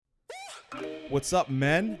What's up,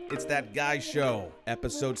 men? It's That Guy Show,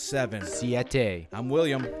 episode 7. Siete. I'm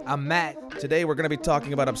William. I'm Matt. Today we're going to be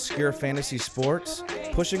talking about obscure fantasy sports,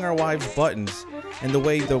 pushing our wives' buttons, and the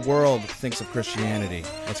way the world thinks of Christianity.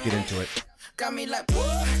 Let's get into it. Got me like,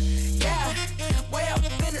 yeah, way up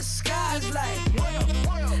in the skies, like,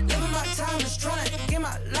 living my time just trying to get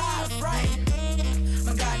my life right.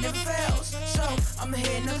 My God never fails, so I'm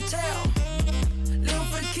here never tell. Living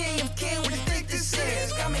for the King of Kings, what do you think this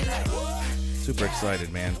is? Got me like, Super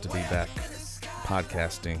excited, man, to be back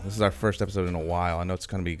podcasting. This is our first episode in a while. I know it's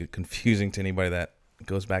going to be confusing to anybody that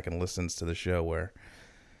goes back and listens to the show where,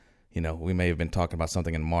 you know, we may have been talking about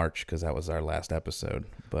something in March because that was our last episode.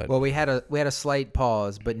 But Well, we had a slight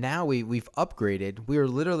pause, but now we've upgraded. We are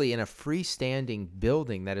literally in a freestanding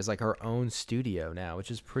building that is like our own studio now,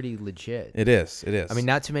 which is pretty legit. it is. I mean,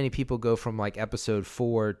 not too many people go from like episode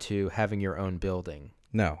 4 to having your own building.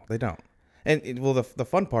 No, they don't. And the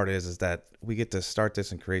fun part is that we get to start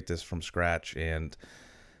this and create this from scratch. And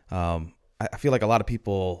I feel like a lot of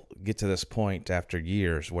people get to this point after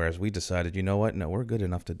years, whereas we decided, you know what? No, we're good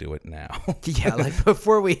enough to do it now. Yeah, like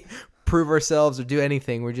before we prove ourselves or do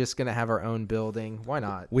anything, we're just going to have our own building. Why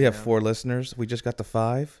not? We have 4 listeners. We just got to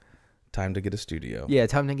 5. Time to get a studio. Yeah,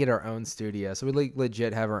 time to get our own studio. So we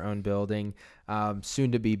legit have our own building.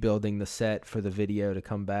 Soon to be building the set for the video to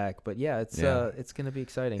come back. But yeah, it's going to be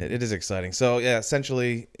exciting. It is exciting. So yeah,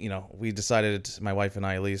 essentially, you know, we decided, my wife and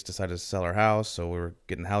I at least decided to sell our house. So we were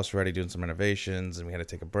getting the house ready, doing some renovations, and we had to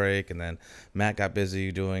take a break. And then Matt got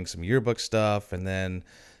busy doing some yearbook stuff, and then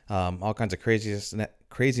all kinds of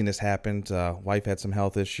craziness happened. Wife had some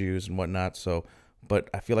health issues and whatnot. But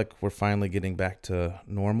I feel like we're finally getting back to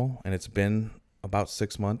normal, and it's been about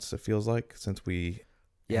 6 months, it feels like, since we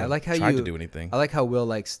I like how tried to do anything. I like how Will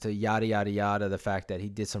likes to yada yada yada the fact that he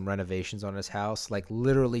did some renovations on his house, like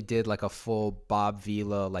literally did like a full Bob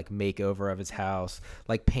Vila like makeover of his house,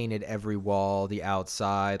 like painted every wall, the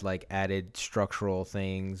outside, like added structural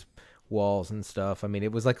things, walls and stuff. I mean,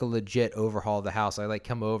 it was like a legit overhaul of the house. I like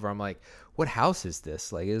come over, I'm like, what house is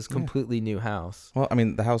this? Like, it is a completely new house. Well, I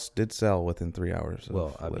mean, the house did sell within 3 hours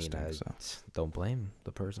of listing. I don't blame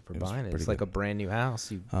the person for buying it. pretty It's like good. a brand new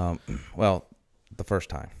house. Well, the first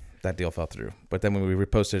time that deal fell through, but then when we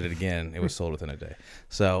reposted it again, it was sold within a day.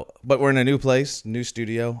 So, but we're in a new place, new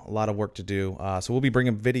studio, a lot of work to do. So we'll be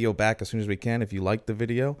bringing video back as soon as we can. If you like the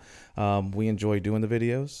video, we enjoy doing the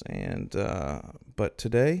videos, and but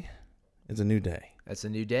today is a new day. It's a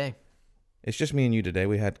new day. It's just me and you today.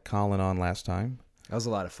 We had Colin on last time. That was a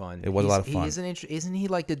lot of fun. It was a lot of fun. Isn't he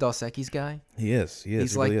like the Dos Equis guy? He is. He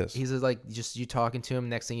He's really like, is. he's like, just you talking to him.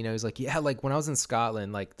 Next thing you know, he's like, yeah, like when I was in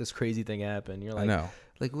Scotland, like this crazy thing happened. You're like, I know.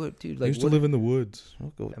 like what, dude? I Like, used to live in the woods.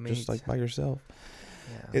 I mean, Just like by yourself.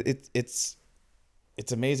 Yeah. It's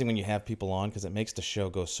amazing when you have people on because it makes the show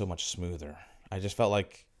go so much smoother. I just felt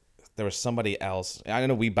like there was somebody else. I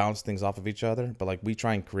know we bounce things off of each other, but like we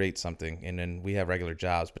try and create something, and then we have regular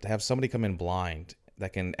jobs. But to have somebody come in blind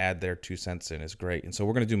that can add their 2 cents in is great. And so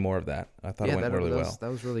we're going to do more of that. I thought it went really well. That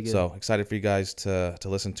was really good. So excited for you guys to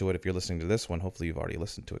listen to it. If you're listening to this one, hopefully you've already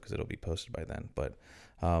listened to it because it'll be posted by then. But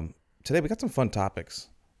today we got some fun topics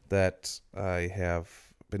that I have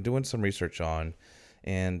been doing some research on,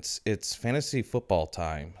 and it's fantasy football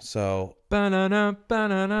time. So Banana,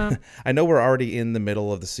 banana. I know we're already in the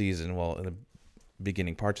middle of the season, well, in the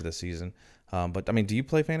beginning parts of the season. But I mean, do you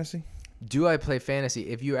play fantasy? Do I play fantasy?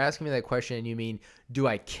 If you're asking me that question and you mean, do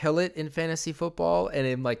I kill it in fantasy football and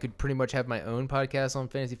then like could pretty much have my own podcast on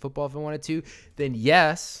fantasy football if I wanted to, then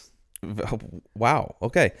yes. Wow.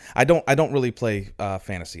 Okay. I don't really play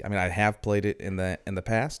fantasy. I mean, I have played it in the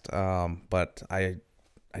past, but I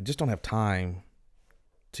just don't have time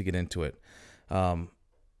to get into it.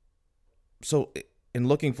 So in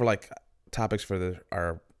looking for like topics for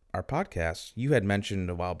our podcast, you had mentioned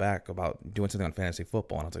a while back about doing something on fantasy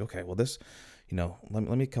football, and I was like, okay, well, this, you know, let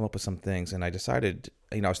me come up with some things, and I decided,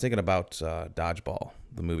 you know, I was thinking about Dodgeball,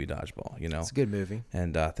 the movie Dodgeball, you know, It's a good movie.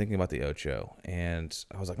 and thinking about the Ocho, and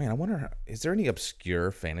I was like, man, I wonder, is there any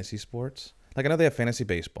obscure fantasy sports? Like, I know they have fantasy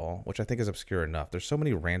baseball, which I think is obscure enough. There's so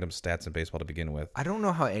many random stats in baseball to begin with. I don't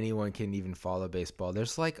know how anyone can even follow baseball.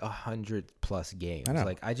 There's like 100+ games. I know.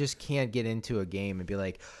 Like I just can't get into a game and be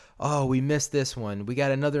like, oh, we missed this one. We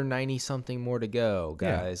got another 90 something more to go,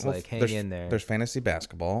 guys. Well, like hang there's- in there. There's fantasy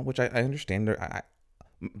basketball, which I understand.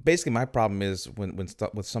 Basically, my problem is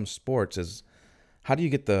with some sports is how do you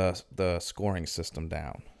get the scoring system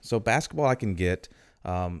down? So basketball I can get,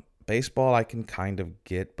 baseball I can kind of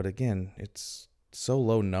get, but again, it's so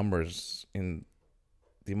low numbers in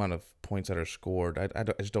the amount of points that are scored. I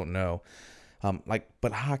just don't know.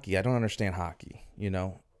 But hockey, I don't understand hockey. You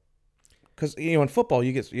know, because in football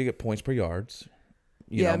you get points per yards.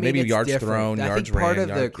 You know, I mean, maybe it's yards different. thrown, I yards think part ran,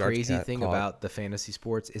 of the yards crazy thing caught. about the fantasy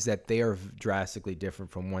sports is that they are drastically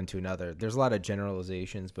different from one to another. There's a lot of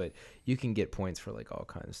generalizations, but you can get points for like all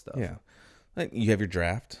kinds of stuff. Yeah, like you have your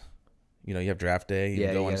draft. You know, you have draft day.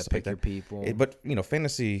 Yeah, go you on gotta pick your people. But you know,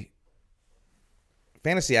 fantasy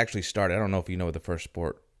actually started. I don't know if you know what the first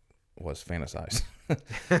sport was fantasized.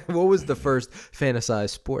 What was the first fantasized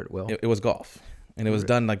sport, Will? It was golf, and it was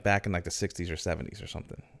done like back in like the 60s or 70s or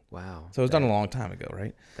something. Wow. So it was done a long time ago,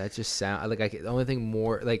 right? That just sound like the only thing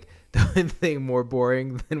more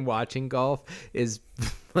boring than watching golf is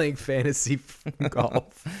playing fantasy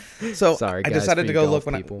golf. So Sorry, I guys, decided for to you go golf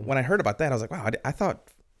look people. when I heard about that. I was like, wow, I thought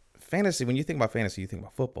fantasy. When you think about fantasy, you think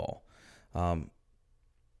about football.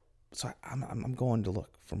 So I'm going to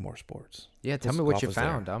look for more sports. Yeah, tell This me what golf you is there.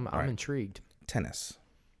 found. I'm All right. intrigued. Tennis,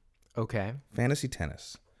 Okay. fantasy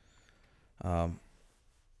tennis.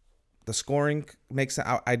 The scoring makes sense.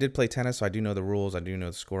 I did play tennis, so I do know the rules. I do know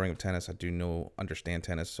the scoring of tennis. I do understand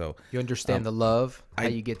tennis. So You understand the love? How I-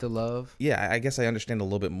 you get the love? yeah, I guess I understand a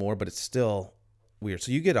little bit more, but it's still weird.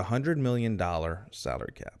 So you get $100 million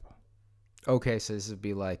salary cap. Okay, so this would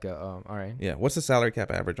be like all right. Yeah, what's the salary cap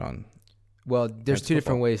average on? Well, there's That's two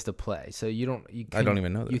different football. ways to play. So I don't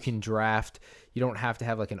even know You this. can draft. You don't have to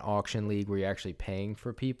have like an auction league where you're actually paying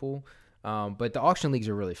for people. But the auction leagues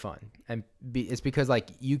are really fun, and it's because like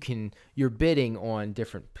you're bidding on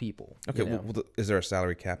different people. Okay, you know? well, is there a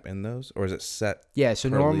salary cap in those, or is it set? Yeah, so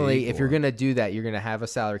per normally league, if you're or- gonna do that, you're gonna have a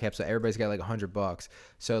salary cap. So everybody's got like $100.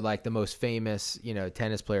 So like the most famous,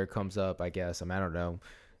 tennis player comes up, I guess. I don't know.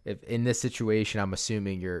 If in this situation, I'm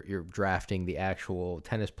assuming you're drafting the actual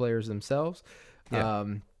tennis players themselves. Yeah.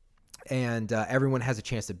 And everyone has a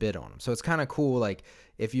chance to bid on them. So it's kind of cool. Like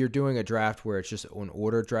if you're doing a draft where it's just an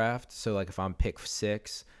order draft. So like if I'm pick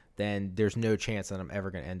 6, then there's no chance that I'm ever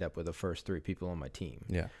going to end up with the first 3 people on my team.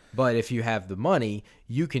 Yeah. But if you have the money,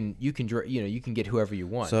 you can get whoever you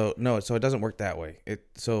want. So no, so it doesn't work that way.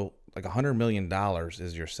 So like $100 million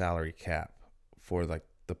is your salary cap for like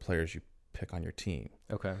the players you pick on your team.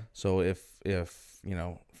 Okay. So if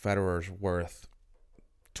Federer's worth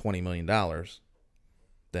 $20 million,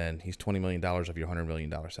 then he's $20 million of your $100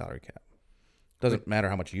 million salary cap. Doesn't matter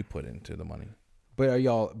how much you put into the money. But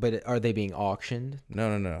are they being auctioned?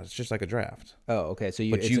 No. It's just like a draft. Oh, okay. So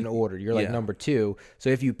But it's you- an order. You're like yeah. number 2. So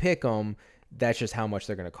if you pick them, that's just how much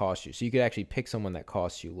they're going to cost you. So you could actually pick someone that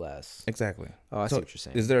costs you less. Exactly. Oh, I see So what you're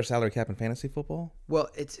saying. Is there a salary cap in fantasy football? Well,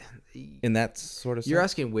 it's In that sort of you're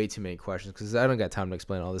sense? asking way too many questions because I don't got time to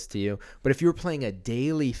explain all this to you. But if you were playing a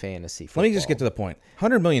daily fantasy football, Let me just get to the point.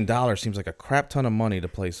 $100 million seems like a crap ton of money to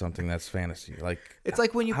play something that's fantasy. Like it's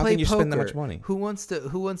like when you how play can you poker. spend that much money? Who wants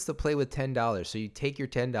to play with $10? So you take your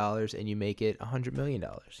 $10 and you make it $100 million.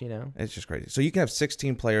 It's just crazy. So you can have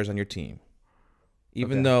 16 players on your team.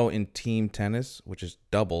 Even Okay. though in team tennis, which is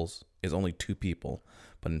doubles, is only 2 people,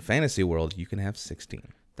 but in fantasy world you can have 16.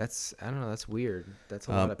 I don't know. That's weird. That's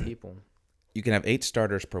a lot of people. You can have 8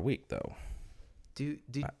 starters per week though. Do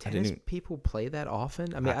didn't tennis even- people play that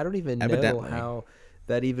often? I mean, I don't even know evidently. how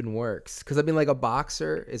that even works. Because I mean, like a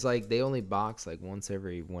boxer is like they only box like once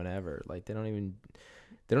every whenever. Like they don't even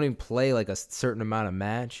play like a certain amount of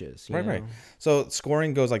matches. You know? Right. So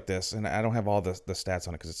scoring goes like this, and I don't have all the stats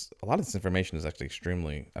on it because a lot of this information is actually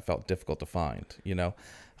I felt difficult to find,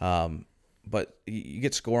 but you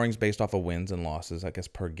get scorings based off of wins and losses, I guess,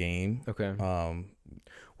 per game. Okay.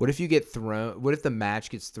 What if you get thrown? What if the match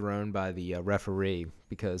gets thrown by the referee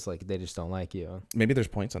because like they just don't like you? Maybe there's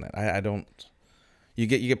points on that. I don't. You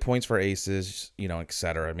get points for aces,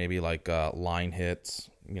 etc. Maybe like line hits,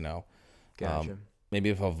 Gotcha. Maybe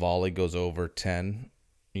if a volley goes over 10,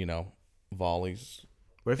 volleys,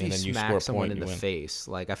 What if you and then you score smack a someone point, in you the win. face?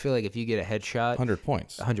 Like I feel like if you get a headshot, 100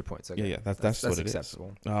 points. 100 points. Okay. Yeah, that's what it is.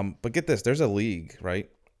 acceptable. But get this, there's a league, right?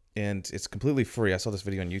 And it's completely free. I saw this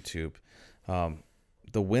video on YouTube.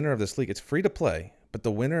 The winner of this league, it's free to play, but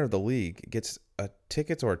the winner of the league gets a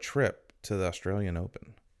ticket or a trip to the Australian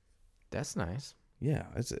Open. That's nice. Yeah,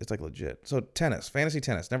 it's like legit. So tennis, fantasy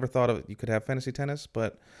tennis. Never thought of you could have fantasy tennis,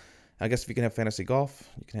 but I guess if you can have fantasy golf,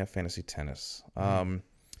 you can have fantasy tennis.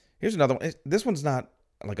 Here's another one. This one's not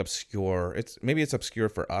like obscure. Maybe it's obscure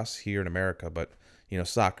for us here in America, but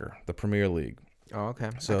soccer, the Premier League. Oh, okay.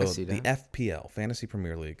 I So can see the that. FPL, Fantasy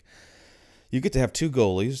Premier League, you get to have 2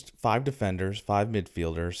 goalies, 5 defenders, 5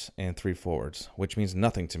 midfielders, and 3 forwards, which means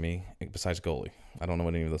nothing to me besides goalie. I don't know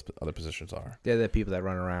what any of those other positions are. They're the people that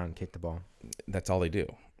run around and kick the ball. That's all they do.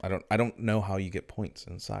 I don't know how you get points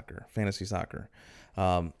in soccer, fantasy soccer.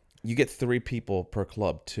 You get 3 people per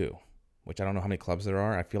club too, which I don't know how many clubs there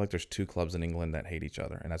are. I feel like there's 2 clubs in England that hate each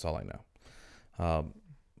other, and that's all I know.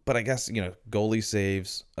 but I guess, goalie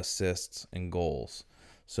saves, assists, and goals.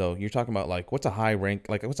 So you're talking about like what's a high rank?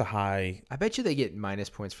 Like what's a high? I bet you they get minus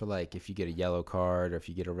points for like if you get a yellow card or if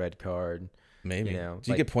you get a red card. Maybe. You know,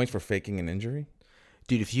 Do you get points for faking an injury?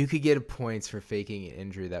 Dude, if you could get points for faking an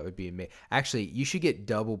injury, that would be amazing. Actually, you should get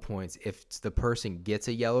double points if the person gets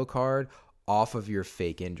a yellow card off of your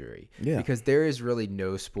fake injury. Yeah. Because there is really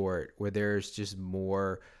no sport where there's just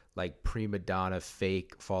more like prima donna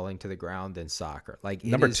fake falling to the ground than soccer. Like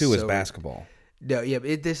Number 2 is basketball. No, yeah,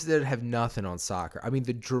 this doesn't have nothing on soccer. I mean,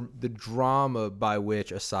 the drama by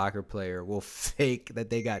which a soccer player will fake that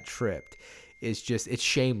they got tripped is just, it's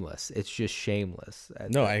shameless. It's just shameless.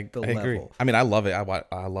 No, I agree. I mean, I love it.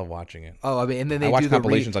 I love watching it. Oh, I mean, and then they watch do the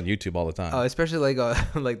compilations on YouTube all the time. especially like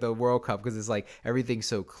like the World Cup, because it's like everything's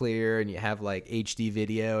so clear and you have like HD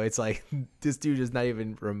video. It's like this dude is not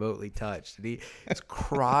even remotely touched. And he's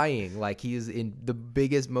crying like he is in the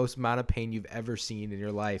biggest, most amount of pain you've ever seen in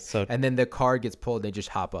your life. So- and then the card gets pulled and they just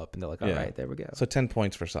hop up and they're like, all right, there we go. So 10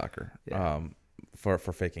 points for soccer, Yeah. for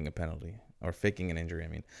faking a penalty or faking an injury. I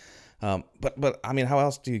mean, but I mean, how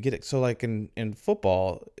else do you get it? So like in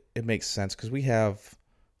football, it makes sense because we have,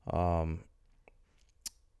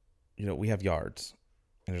 we have yards,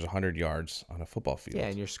 and there's 100 yards on a football field. Yeah,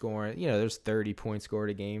 and you're scoring. There's 30 points scored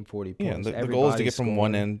a game, 40 points. Yeah, and the goal is to get from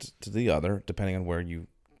one scoring. end to the other, depending on where you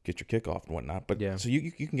get your kickoff and whatnot. But Yeah. so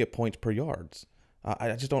you can get points per yards.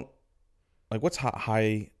 I just don't like what's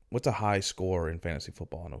high. What's a high score in fantasy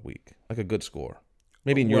football in a week? Like a good score.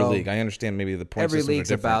 Maybe in your Well, league, I understand. Maybe the point Every systems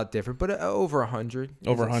league's are different. about different, but over 100.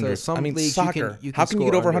 Over 100. So some I mean, leagues soccer. You can How can you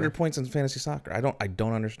score get over under. 100 points in fantasy soccer? I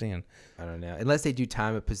don't understand. I don't know. Unless they do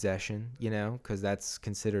time of possession, because that's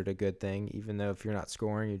considered a good thing. Even though if you're not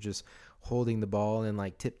scoring, you're just holding the ball and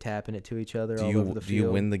like tip tapping it to each other all over the field. Do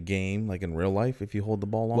you win the game like in real life if you hold the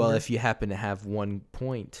ball longer? Well, if you happen to have 1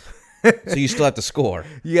 point. So you still have to score.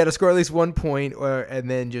 You got to score at least 1 point, and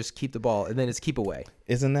then just keep the ball, and then it's keep away.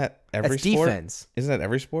 Isn't that every That's sport? defense. Isn't that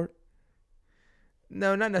every sport?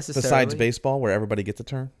 No, not necessarily. Besides baseball, where everybody gets a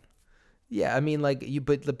turn. Yeah, I mean,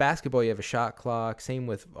 but the basketball, you have a shot clock. Same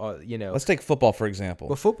with, Let's take football for example.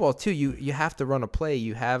 Well, football too. You have to run a play.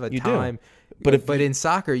 You have a You do. time. But But in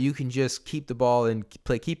soccer, you can just keep the ball and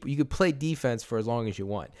play. You could play defense for as long as you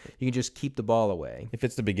want. You can just keep the ball away. If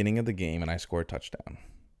it's the beginning of the game and I score a touchdown,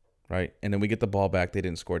 right, and then we get the ball back, they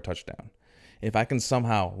didn't score a touchdown. If I can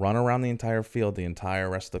somehow run around the entire field the entire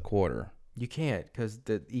rest of the quarter, You can't because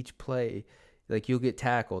each play, like you'll get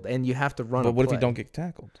tackled and you have to run. but what if play. you don't get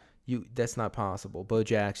tackled? That's not possible. Bo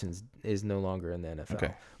Jackson is no longer in the NFL.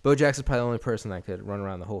 Okay. Bo Jackson's probably the only person that could run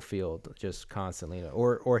around the whole field just constantly,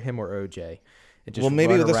 or him or OJ. And just Well,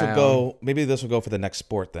 maybe run this around. will go. Maybe this will go for the next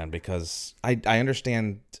sport then, because I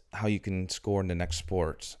understand how you can score in the next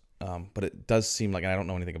sport, but it does seem like, and I don't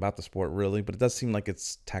know anything about the sport really, but it does seem like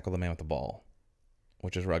it's tackle the man with the ball,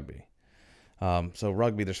 which is rugby. So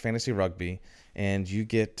rugby, there's fantasy rugby, and you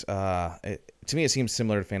get. To me, it seems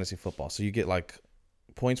similar to fantasy football. So you get like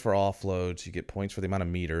points for offloads, you get points for the amount of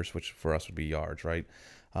meters, which for us would be yards, right?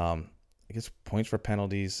 I guess points for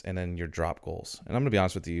penalties, and then your drop goals. And I'm gonna be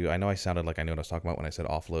honest with you, I know I sounded like I knew what I was talking about when I said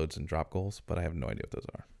offloads and drop goals, but I have no idea what those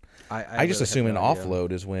are. I just really assume have an no idea.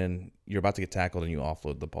 offload is when you're about to get tackled and you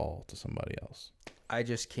offload the ball to somebody else. I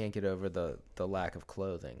just can't get over the lack of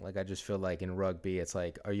clothing. Like I just feel like in rugby, it's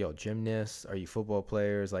like, are you all gymnasts? Are you football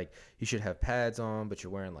players? Like you should have pads on, but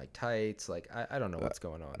you're wearing like tights. Like I don't know what's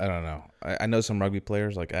going on. I don't know. I know some rugby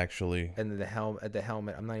players like actually, And then the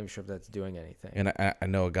helmet, I'm not even sure if that's doing anything. and I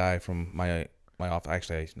know a guy from my office.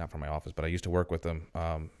 Actually, not from my office, but I used to work with him.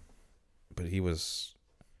 But he was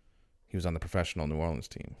on the professional New Orleans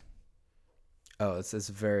team. Oh,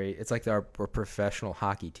 it's like our professional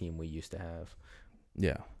hockey team we used to have.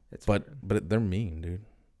 Yeah, It's but they're mean, dude.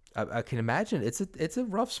 I can imagine it's a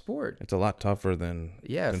rough sport. It's a lot tougher than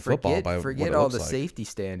Yeah, football. forget all the safety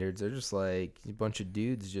standards. They're just like a bunch of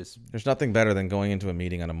dudes just. There's nothing better than going into a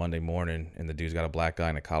meeting on a Monday morning and the dude's got a black eye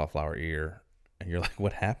and a cauliflower ear, and you're like,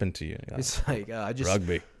 "What happened to you?" It's like I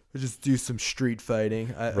Rugby. just do some street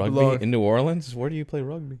fighting. Rugby in New Orleans? Where do you play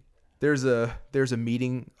rugby? There's a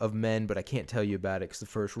meeting of men, but I can't tell you about it because the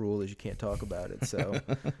first rule is you can't talk about it. So,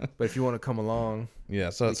 but if you want to come along, Yeah,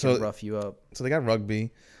 we can rough you up. So they got rugby.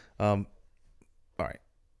 All right.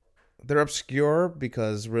 They're obscure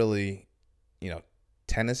because really,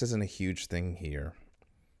 tennis isn't a huge thing here.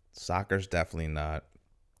 Soccer's definitely not.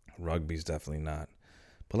 Rugby's definitely not.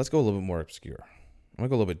 But let's go a little bit more obscure. I'm going to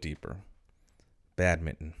go a little bit deeper.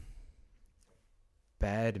 Badminton.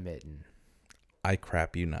 I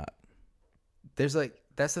crap you not. There's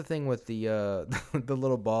that's the thing with the the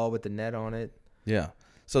little ball with the net on it. Yeah.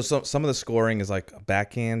 So some of the scoring is like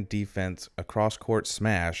backhand, defense, a cross court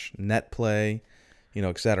smash, net play,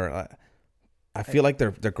 etc. I feel like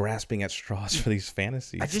they're grasping at straws for these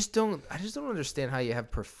fantasies. I just don't understand how you have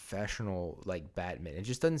professional like badminton. It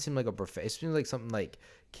just doesn't seem like it seems like something like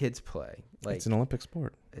kids play. Like it's an Olympic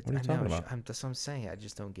sport. What are you talking about? That's what I'm saying. I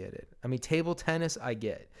just don't get it. I mean, table tennis, I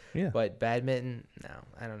get. Yeah. But badminton, no,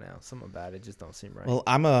 I don't know. Something about it just don't seem right. Well,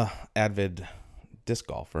 I'm a avid disc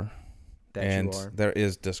golfer, and you are. there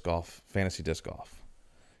is disc golf, fantasy disc golf,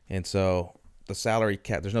 and so the salary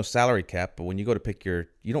cap. There's no salary cap, but when you go to pick you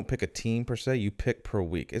don't pick a team per se. You pick per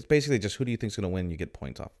week. It's basically just who do you think's going to win. You get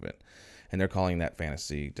points off of it, and they're calling that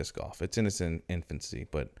fantasy disc golf. It's in its infancy,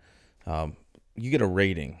 but you get a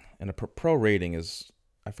rating, and a pro rating is,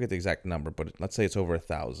 I forget the exact number, but let's say it's over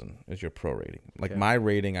 1,000 is your pro rating. Like my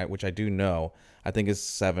rating, which I do know, I think is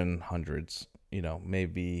 700s.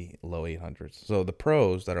 Maybe low 800s. So the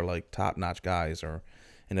pros that are like top notch guys are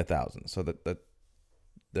in 1,000. So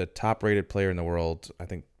the top rated player in the world, I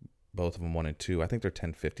think both of them 1 and 2, I think they're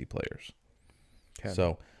 1050 players. Okay.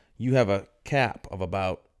 So you have a cap of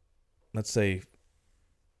about, let's say,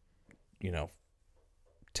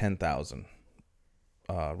 10,000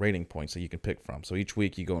 rating points that you can pick from. So each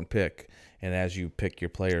week you go and pick, and as you pick your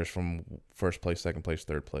players from first place, second place,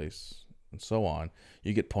 third place, and so on,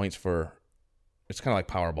 you get points for. It's kind of like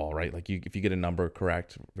Powerball, right? Like if you get a number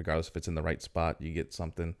correct, regardless if it's in the right spot, you get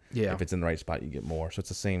something. Yeah. If it's in the right spot, you get more. So it's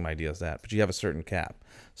the same idea as that, but you have a certain cap.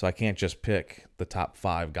 So I can't just pick the top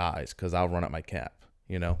 5 guys because I'll run up my cap.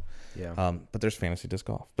 Yeah. But there's fantasy disc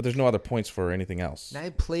golf, but there's no other points for anything else. Now I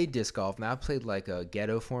played disc golf. Now I played like a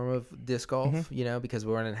ghetto form of disc golf, because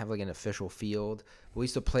we didn't have like an official field. We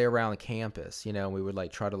used to play around campus, and we would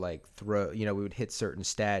like try to like throw, we would hit certain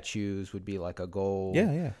statues, would be like a goal.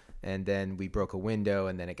 Yeah. And then we broke a window,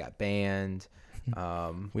 and then it got banned.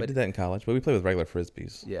 We did that in college, but we played with regular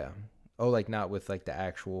frisbees. Yeah. Oh, like not with like the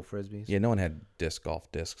actual frisbees? Yeah, no one had disc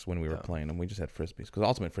golf discs when we were playing them. We just had frisbees because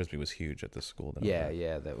Ultimate Frisbee was huge at this school.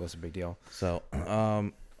 Yeah, that was a big deal. So,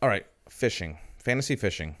 all right, fishing, fantasy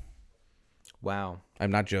fishing. Wow.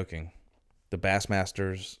 I'm not joking. The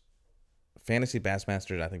Bassmasters,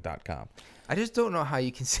 fantasybassmasters, I think .com. I just don't know how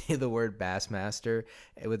you can say the word Bassmaster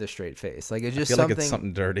with a straight face. Like it's just I feel like it's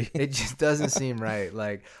something dirty. It just doesn't seem right.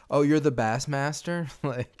 Like, oh, you're the Bassmaster?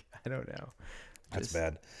 Like, I don't know. That's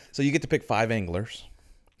bad. So you get to pick 5 anglers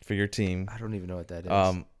for your team. I don't even know what that is.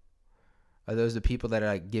 Are those the people that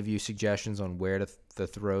like give you suggestions on where to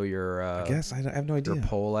throw your? I guess I have no idea. Your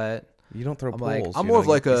pole at. You don't throw I'm poles. Like, I'm more of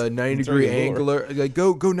like a 90-degree angler. Like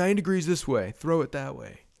go 9 degrees this way. Throw it that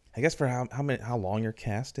way. I guess for how long your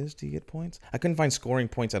cast is, do you get points? I couldn't find scoring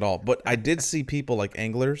points at all, but I did see people like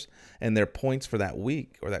anglers and their points for that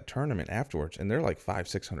week or that tournament afterwards, and they're like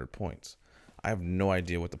 500-600 points. I have no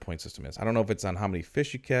idea what the point system is. I don't know if it's on how many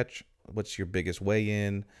fish you catch. What's your biggest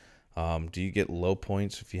weigh-in? Do you get low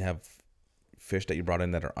points if you have fish that you brought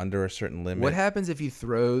in that are under a certain limit? What happens if you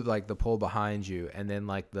throw like the pole behind you and then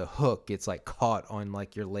like the hook gets like caught on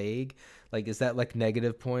like your leg? Like, is that like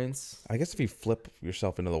negative points? I guess if you flip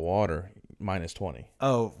yourself into the water, -20.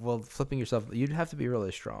 Oh, well, flipping yourself, you'd have to be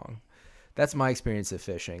really strong. That's my experience of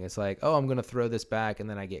fishing. It's like, oh, I'm going to throw this back and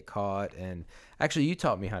then I get caught. And actually, you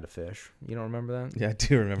taught me how to fish. You don't remember that? Yeah, I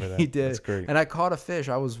do remember that. You did. That's great. And I caught a fish.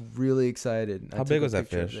 I was really excited. How big was that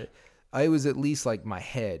fish? It was at least like my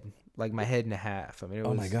head and a half. I mean, it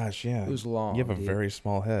was, oh my gosh, yeah. It was long. You have a very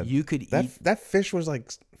small head. You could eat. That fish was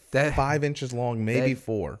like 5 inches long, maybe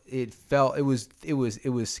 4. It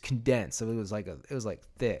was condensed. So it was like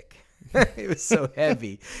thick. It was so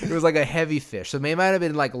heavy. It was like a heavy fish. So it might have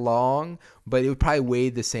been like long, but it would probably weigh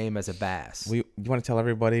the same as a bass. You want to tell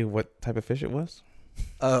everybody what type of fish it was?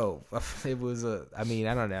 Oh, it was I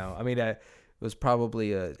don't know. It was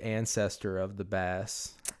probably an ancestor of the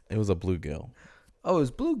bass. It was a bluegill. Oh, it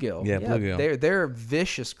was bluegill. Yeah, bluegill. They're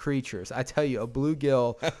vicious creatures. I tell you, a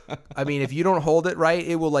bluegill. If you don't hold it right,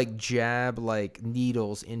 it will like jab like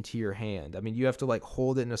needles into your hand. You have to like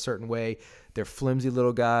hold it in a certain way. They're flimsy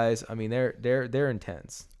little guys. They're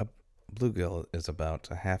intense. A bluegill is about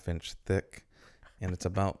a ½ inch thick, and it's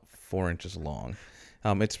about 4 inches long.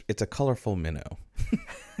 It's a colorful minnow.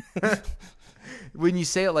 When you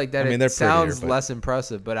say it like that, it sounds less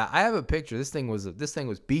impressive. But I have a picture. This thing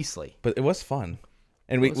was beastly. But it was fun.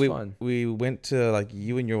 And we went to like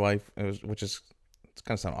you and your wife, it's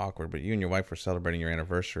kind of sound awkward, but you and your wife were celebrating your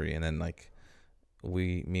anniversary, and then like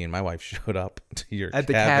me and my wife showed up to your at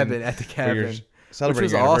the cabin, which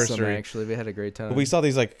was awesome. Actually, we had a great time. But we saw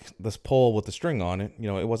this pole with the string on it.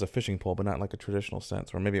 It was a fishing pole, but not like a traditional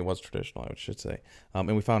sense, or maybe it was traditional, I should say.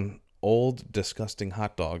 And we found old, disgusting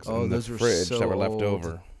hot dogs in the fridge that were left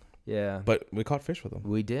over. Yeah. But we caught fish with them.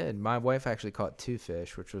 We did. My wife actually caught 2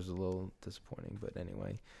 fish, which was a little disappointing. But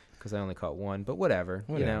anyway, because I only caught 1. But whatever.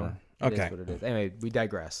 You know, it Okay. is what it is. Anyway, we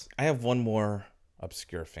digress. I have one more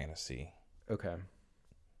obscure fantasy. Okay.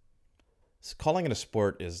 So calling it a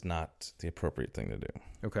sport is not the appropriate thing to do.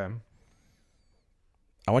 Okay.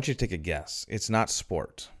 I want you to take a guess. It's not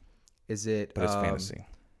sport, Is it? but it's fantasy.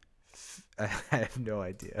 I have no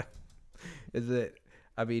idea. Is it?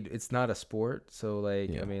 I mean, it's not a sport, so like,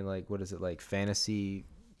 Yeah. I mean, like, what is it like? Fantasy?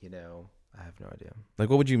 You know, I have no idea. Like,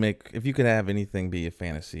 what would you make if you could have anything be a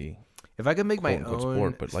fantasy? If I could make my Quote-unquote own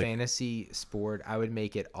sport, but, like- fantasy sport, I would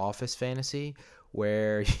make it office fantasy,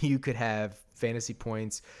 where you could have fantasy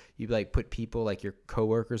points. You like put people like your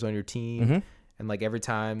coworkers on your team, Mm-hmm. and like every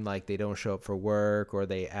time like they don't show up for work or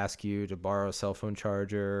they ask you to borrow a cell phone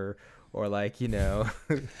charger or like, you know,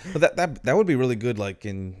 But that would be really good. Like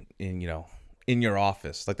in your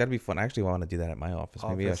office. Like that'd be fun. I actually want to do that at my office.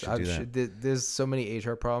 Maybe I should do that. There's so many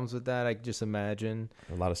HR problems with that. I can just imagine.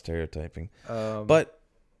 A lot of stereotyping. Um, But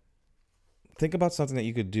think about something that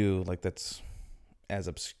you could do like that's as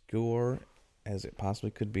obscure as it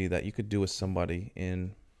possibly could be that you could do with somebody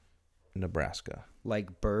in Nebraska.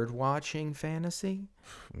 like bird watching fantasy,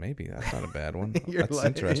 Maybe that's not a bad one. You're That's like-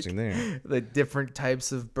 interesting there. the different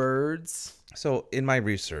types of birds. So in my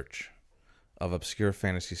research of obscure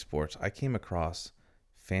fantasy sports, I came across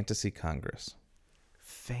Fantasy Congress.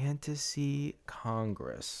 Fantasy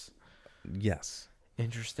Congress. Yes.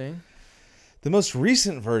 Interesting. The most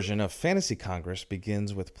recent version of Fantasy Congress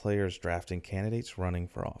begins with players drafting candidates running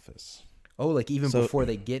for office. Oh, like even So- before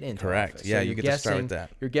they get into Correct. office. Yeah, So you you're get to start with guessing-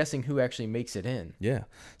 that. You're guessing who actually makes it in. Yeah.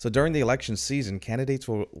 So during the election season, candidates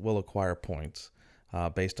will acquire points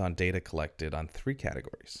based on data collected on 3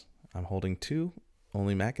 categories. I'm holding 2.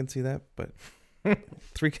 Only Matt can see that, but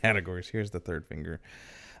 3 categories. Here's the third finger.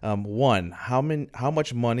 1, how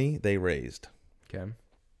much money they raised. Okay.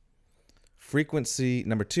 Frequency.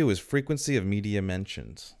 Number 2 is frequency of media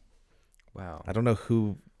mentions. Wow. I don't know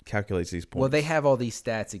who calculates these points. Well, they have all these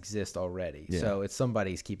stats exist already, Yeah. so it's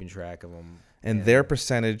somebody's keeping track of them. and their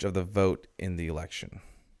percentage of the vote in the election.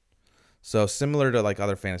 So similar to like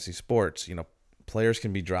other fantasy sports, players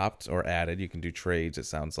can be dropped or added. You can do trades, it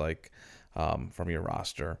sounds like, from your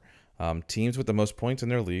roster. Teams with the most points in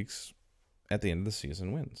their leagues at the end of the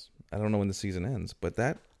season wins. I don't know when the season ends, but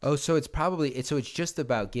that Oh, so it's just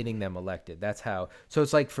about getting them elected. That's how. So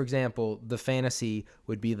it's like, for example, the fantasy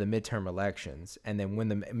would be the midterm elections, and then when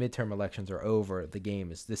the midterm elections are over,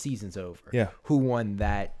 the season's over. Yeah. Who won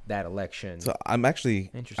that election? so I'm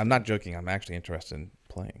Interesting. not joking. I'm actually interested in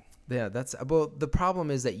playing. Yeah, the problem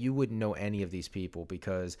is that you wouldn't know any of these people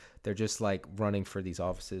because they're just like running for these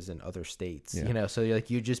offices in other states, Yeah. So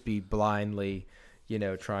you'd just be blindly,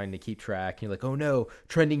 trying to keep track. You're like, oh no,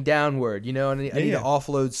 trending downward, and I need Yeah. to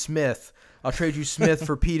offload Smith. I'll trade you Smith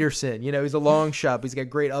for Peterson. He's a long shot, but he's got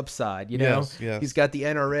great upside, Yes. He's got the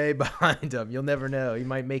NRA behind him. You'll never know. He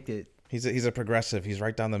might make it. He's a progressive. He's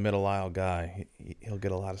right down the middle aisle guy. He'll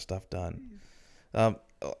get a lot of stuff done.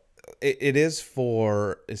 It is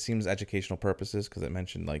for, it seems, educational purposes because it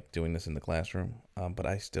mentioned like doing this in the classroom. But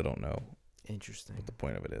I still don't know Interesting. what the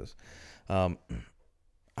point of it is.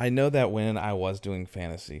 I know that when I was doing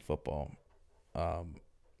fantasy football, there's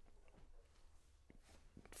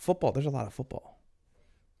a lot of football.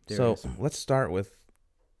 There is. Let's start with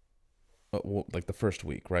like the first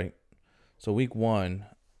week, right? So week 1,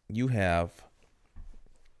 you have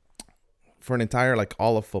for an entire like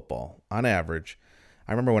all of football on average.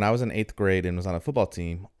 I remember when I was in 8th grade and was on a football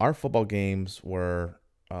team, our football games were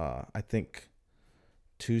I think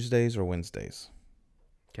Tuesdays or Wednesdays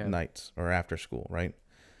Okay. nights or after school, right?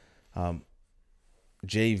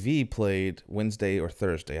 JV played Wednesday or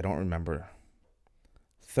Thursday. I don't remember.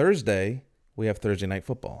 Thursday, we have Thursday night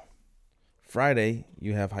football. Friday,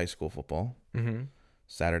 you have high school football. Mm-hmm.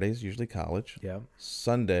 Saturday's usually college. Yeah.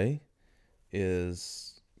 Sunday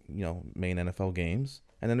is, main NFL games.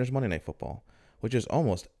 And then there's Monday night football, which is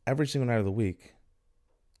almost every single night of the week.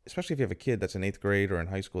 Especially if you have a kid that's in 8th grade or in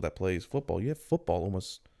high school that plays football. You have football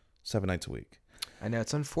almost 7 nights a week. I know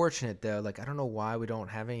it's unfortunate though. Like I don't know why we don't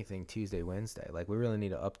have anything Tuesday, Wednesday. Like we really need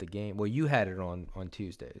to up the game. Well, you had it on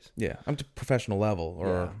Tuesdays. Yeah, I'm to professional level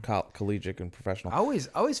or Yeah. collegiate and professional. I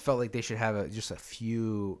always felt like they should have just a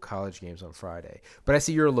few college games on Friday. But I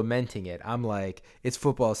see you're lamenting it. I'm like, it's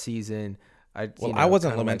football season. I wasn't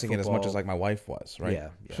kinda lamenting like it as much as football. like my wife was, right? Yeah.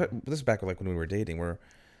 This is back like when we were dating, where,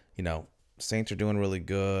 Saints are doing really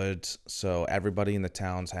good, so everybody in the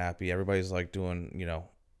town's happy. Everybody's like doing,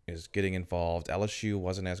 is getting involved. LSU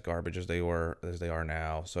wasn't as garbage as they are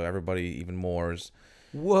now, so everybody even more is,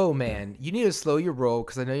 Whoa, man! You need to slow your roll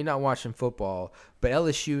because I know you're not watching football, but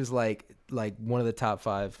LSU is like one of the top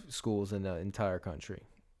 5 schools in the entire country.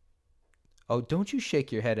 Oh, don't you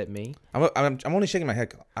shake your head at me. I'm only shaking my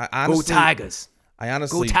head. I honestly, Go Tigers! I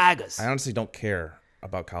honestly, Go Tigers! I honestly don't care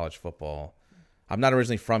about college football. I'm not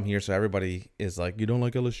originally from here, so everybody is like, "You don't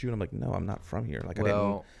like LSU?" And I'm like, "No, I'm not from here. Like,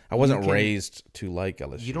 I wasn't raised to like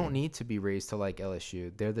LSU." You don't need to be raised to like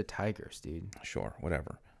LSU. They're the Tigers, dude. Sure,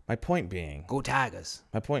 whatever. My point being, Go Tigers!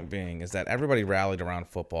 My point being is that everybody rallied around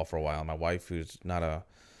football for a while. My wife, who's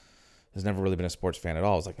has never really been a sports fan at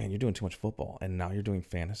all, was like, "Man, you're doing too much football, and now you're doing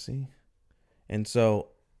fantasy." And so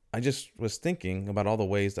I just was thinking about all the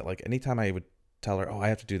ways that, like, anytime I would tell her, "Oh, I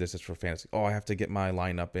have to do this. It's for fantasy. Oh, I have to get my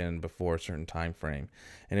lineup in before a certain time frame,"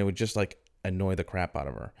 and it would just like annoy the crap out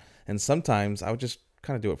of her. And sometimes I would just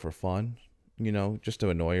kind of do it for fun, just to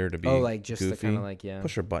annoy her, to be just goofy, to kind of like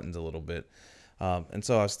push her buttons a little bit. And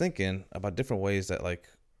so I was thinking about different ways that like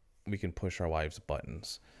we can push our wives'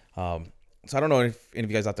 buttons. So I don't know if any of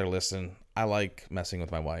you guys out there listen. I like messing with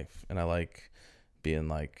my wife, and I like being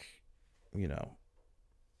like,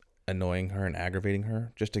 annoying her and aggravating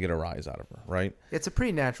her just to get a rise out of her, right? It's a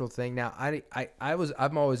pretty natural thing. Now,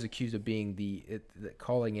 I'm always accused of being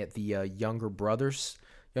calling it the younger brother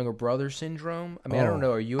syndrome. I mean, I don't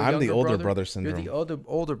know. Are you? I'm the older brother syndrome. You're the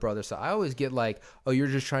older brother. So I always get like, oh, you're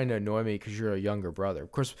just trying to annoy me because you're a younger brother.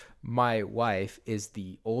 Of course, my wife is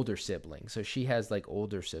the older sibling, so she has like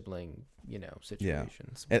older sibling,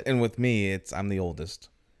 situations. Yeah. And with me, I'm the oldest,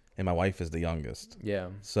 and my wife is the youngest. Yeah.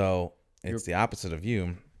 So it's the opposite of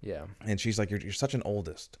you. Yeah. And she's like, you're such an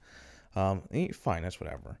oldest. Fine, that's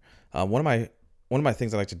whatever. One of my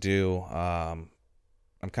things I like to do, I'm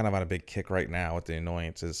kind of on a big kick right now with the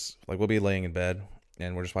annoyance, is like we'll be laying in bed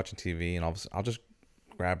and we're just watching TV, and I'll just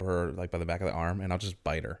grab her like by the back of the arm and I'll just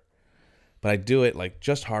bite her. But I do it like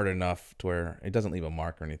just hard enough to where it doesn't leave a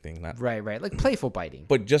mark or anything. Right, like playful biting.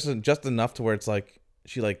 But just enough to where it's like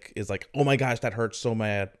she like is like, oh my gosh, that hurts so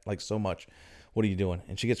mad, like so much. What are you doing?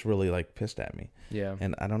 And she gets really like pissed at me. Yeah.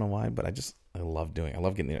 And I don't know why, but I love doing it. I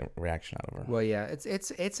love getting the reaction out of her. Well, yeah,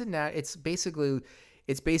 it's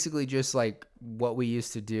basically just like what we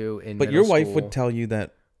used to do in. But your wife would tell you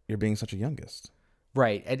that you're being such a youngest.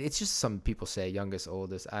 Right. And it's just some people say youngest,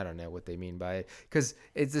 oldest. I don't know what they mean by it, because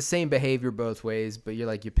it's the same behavior both ways, but you're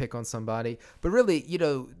like, you pick on somebody. But really,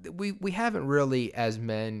 we haven't really, as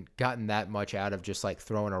men, gotten that much out of just like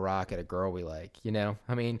throwing a rock at a girl we like,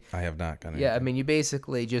 I mean, I have not gotten I mean, you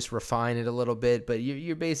basically just refine it a little bit, but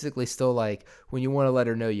you're basically still like, when you want to let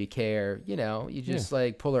her know you care, you just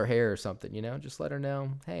like pull her hair or something, just let her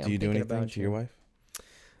know, hey, I'm thinking about you. Do you do anything to your wife?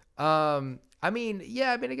 I mean,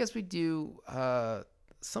 I guess we do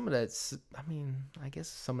some of that. I guess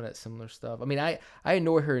some of that similar stuff. I mean, I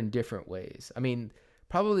annoy her in different ways. I mean,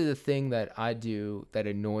 probably the thing that I do that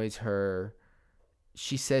annoys her,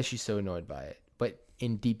 she says she's so annoyed by it, but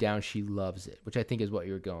in deep down she loves it, which I think is what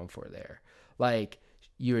you're going for there. Like,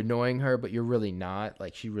 you're annoying her, but you're really not.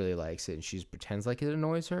 Like, she really likes it, and she just pretends like it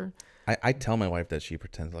annoys her. I tell my wife that she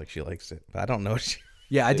pretends like she likes it, but I don't know if she...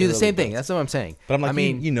 Yeah, I do the same thing. That's what I'm saying. But I'm like,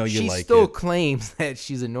 she like still claims that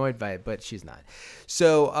she's annoyed by it, but she's not.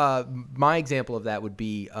 So my example of that would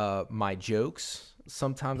be my jokes.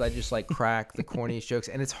 Sometimes I just like crack the corniest jokes,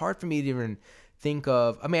 and it's hard for me to even think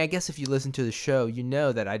of. I mean, I guess if you listen to the show, you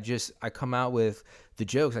know that I come out with the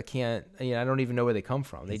jokes. I can't. I don't even know where they come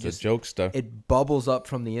from. They just joke stuff. It bubbles up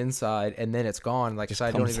from the inside, and then it's gone. Like, so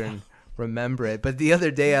I don't even remember it. But the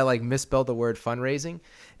other day, I like misspelled the word fundraising,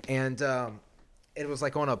 and it was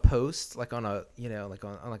like on a post, like on a, like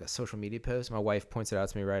on like a social media post. My wife points it out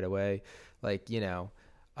to me right away. Like, you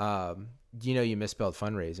misspelled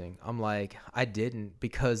fundraising. I'm like, I didn't,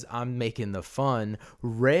 because I'm making the fun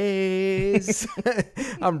raise.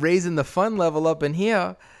 I'm raising the fun level up in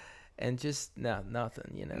here. And just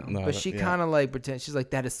nothing, No, but she kind of like pretends. She's like,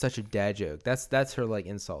 that is such a dad joke. That's her like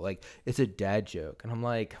insult. Like, it's a dad joke. And I'm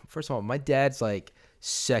like, first of all, my dad's like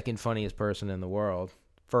second funniest person in the world.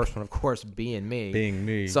 First one, of course, being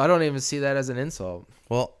me. So I don't even see that as an insult.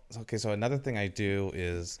 Well, okay. So another thing I do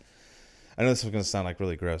is, I know this is going to sound like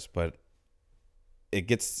really gross, but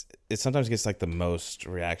it sometimes gets like the most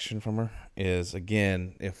reaction from her is,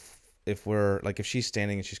 again, if we're like, if she's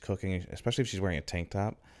standing and she's cooking, especially if she's wearing a tank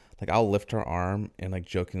top, like I'll lift her arm and like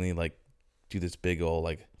jokingly like do this big old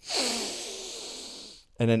like,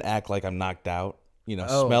 and then act like I'm knocked out.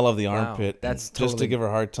 Smell of the armpit. That's totally, just to give her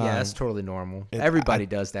a hard time. Yeah, that's totally normal. Everybody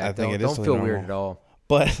does that. I think don't totally feel normal. weird at all.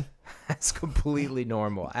 But that's completely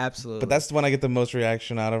normal. Absolutely. But that's when I get the most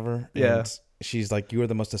reaction out of her. Yeah. And she's like, "You are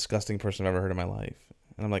the most disgusting person I've ever heard in my life."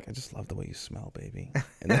 And I'm like, I just love the way you smell, baby.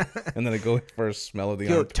 And then I go for a smell of the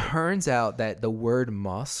Yo, armpit. turns out that the word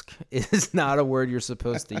musk is not a word you're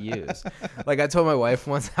supposed to use. Like I told my wife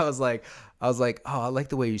once, I was like, oh, I like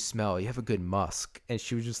the way you smell. You have a good musk. And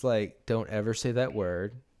she was just like, don't ever say that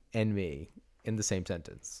word and me in the same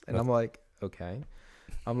sentence. And I'm like, okay.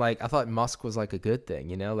 I'm like, I thought musk was like a good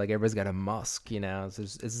thing, you know, like everybody's got a musk, you know,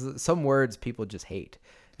 it's some words people just hate.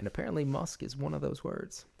 And apparently musk is one of those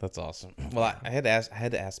words. That's awesome. Well, I had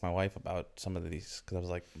to ask my wife about some of these because I was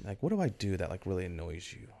like, what do I do that like really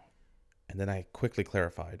annoys you? And then I quickly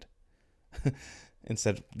clarified and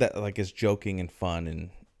said that like is joking and fun and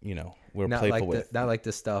you know we're Not playful like with. not like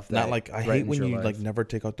the stuff that Not like I hate brightens when your you life. like never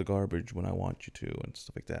take out the garbage when I want you to and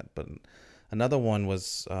stuff like that. But another one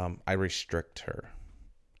was I restrict her,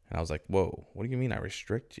 and I was like, whoa, what do you mean I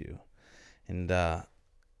restrict you? And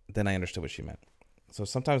then I understood what she meant. So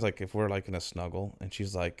sometimes like if we're like in a snuggle and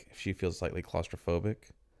she's like if she feels slightly claustrophobic,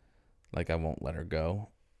 like I won't let her go,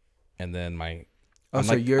 and then I'm like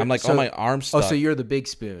on my arm stuck. Oh, so you're the big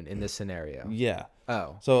spoon in this scenario. Yeah.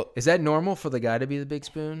 Oh. So Is that normal for the guy to be the big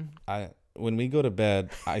spoon? when we go to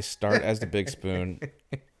bed, I start as the big spoon.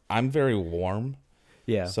 I'm very warm.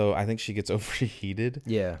 Yeah. So I think she gets overheated.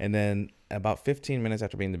 Yeah. And then about 15 minutes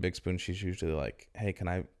after being the big spoon, she's usually like, "Hey, can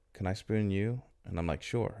I spoon you?" And I'm like,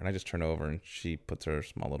 "Sure." And I just turn over and she puts her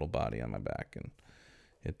small little body on my back, and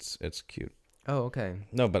it's cute. Oh, okay.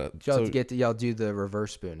 No, but Y'all do the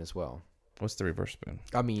reverse spoon as well. what's the reverse spoon?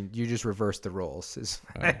 I mean, you just reverse the roles.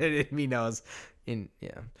 I didn't mean I was in.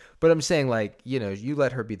 Yeah. But I'm saying like you know you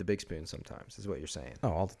let her be the big spoon sometimes is what you're saying. Oh,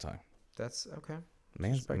 all the time. That's okay.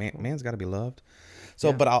 Man's got to be loved. So,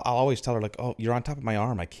 Yeah. but I'll always tell her like, "Oh, you're on top of my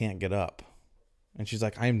arm. I can't get up." And she's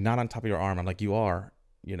like, "I am not on top of your arm." I'm like, "You are."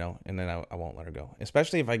 You know, and then I won't let her go.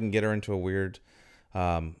 Especially if I can get her into a weird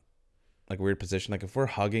position. Like if we're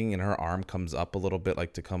hugging and her arm comes up a little bit,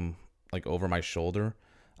 like to come like over my shoulder,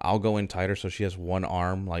 I'll go in tighter so she has one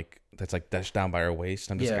arm like that's like dashed down by her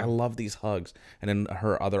waist. I'm just like, I love these hugs. And then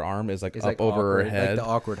her other arm is like up over her head. Like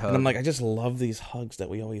the awkward hug. And I'm like, I just love these hugs that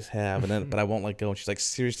we always have. And then but I won't let go. And she's like,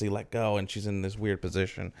 seriously, let go. And she's in this weird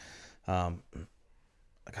position. God,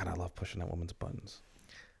 I love pushing that woman's buttons.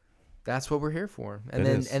 That's what we're here for. And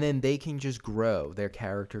then they can just grow. Their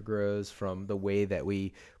character grows from the way that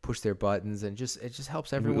we push their buttons, and it just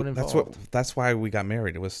helps everyone involved. That's why we got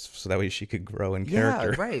married. It was so that way she could grow in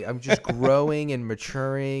character. Yeah, right. I'm just growing and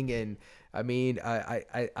maturing, and I mean,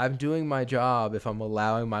 I'm doing my job if I'm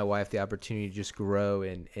allowing my wife the opportunity to just grow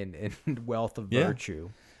in wealth of virtue.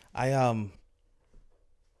 I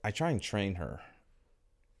try and train her.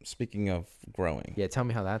 Speaking of growing. Yeah, tell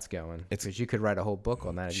me how that's going. Because you could write a whole book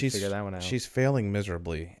on that if you figure that one out. She's failing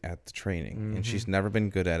miserably at the training, and she's never been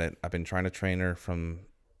good at it. I've been trying to train her from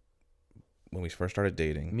when we first started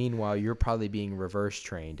dating. Meanwhile, you're probably being reverse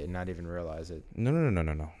trained and not even realize it.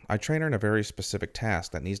 No. I train her in a very specific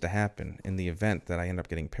task that needs to happen in the event that I end up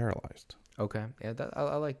getting paralyzed. Okay. Yeah,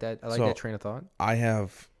 I like that. I like that train of thought. I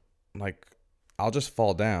have, like, I'll just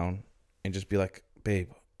fall down and just be like, babe,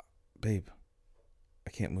 I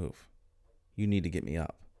can't move. You need to get me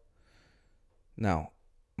up. Now,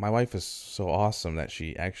 my wife is so awesome that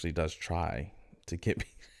she actually does try to get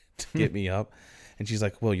me up, and she's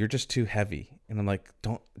like, "Well, you're just too heavy." And I'm like,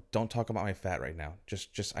 "Don't talk about my fat right now.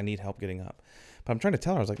 Just I need help getting up." But I'm trying to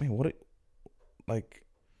tell her, I was like, "Man,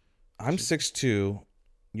 I'm 6'2",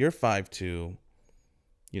 you're 5'2".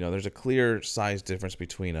 You know, there's a clear size difference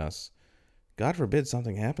between us. God forbid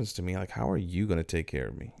something happens to me. Like, how are you going to take care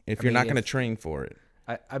of me if you're not going to train for it?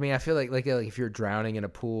 I mean, I feel like if you're drowning in a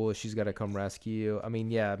pool, she's got to come rescue you. I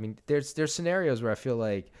mean, yeah. I mean, there's scenarios where I feel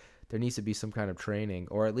like there needs to be some kind of training,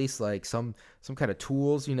 or at least like some kind of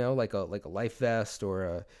tools, you know, like a life vest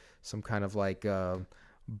or some kind of like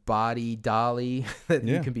body dolly that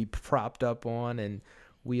you can be propped up on and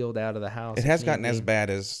wheeled out of the house. It has gotten as bad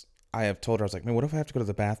as I have told her. I was like, man, what if I have to go to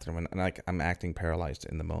the bathroom and like I'm acting paralyzed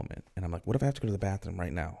in the moment, and I'm like, what if I have to go to the bathroom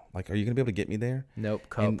right now? Like, are you gonna be able to get me there? Nope.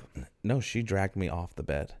 Cup. And no, she dragged me off the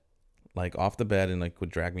bed, and like would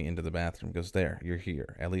drag me into the bathroom. Goes, there, you're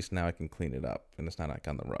here. At least now I can clean it up, and it's not like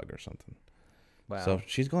on the rug or something. Wow. So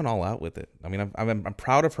she's going all out with it. I mean, I'm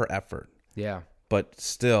proud of her effort. Yeah. But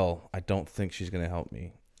still, I don't think she's gonna help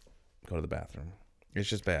me go to the bathroom. It's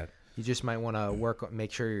just bad. You just might want to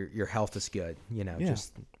make sure your health is good, you know,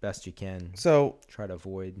 just best you can. So try to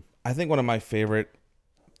avoid. I think one of my favorite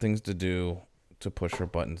things to do to push her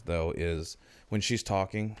buttons, though, is when she's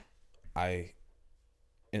talking,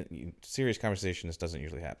 in serious conversation, this doesn't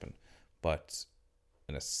usually happen, but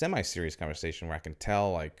in a semi-serious conversation where I can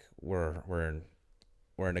tell like we're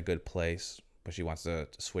in a good place, but she wants to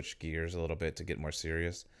switch gears a little bit to get more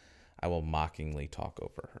serious, I will mockingly talk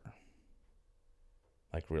over her,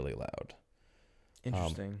 like really loud.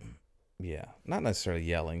 Interesting. Yeah, not necessarily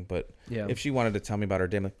yelling, but Yeah. if she wanted to tell me about her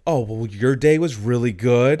day, I'm like, oh, well, your day was really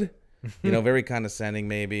good. Very condescending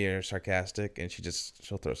maybe or sarcastic, and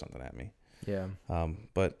she'll throw something at me. Yeah.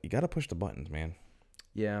 But you got to push the buttons, man.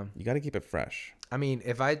 Yeah. You got to keep it fresh. I mean,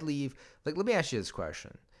 if I'd leave, like, let me ask you this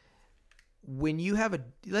question. When you have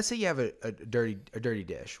let's say you have a dirty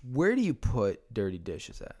dish, where do you put dirty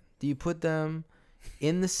dishes at? Do you put them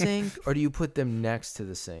in the sink or do you put them next to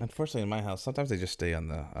the sink? Unfortunately, in my house, sometimes they just stay on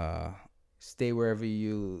the. Stay wherever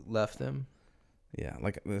you left them. Yeah,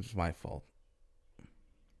 like it's my fault.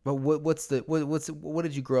 But what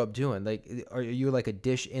did you grow up doing? Like, are you like a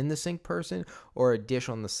dish in the sink person or a dish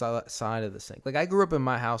on the side of the sink? Like, I grew up in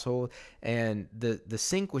my household, and the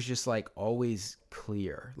sink was just like always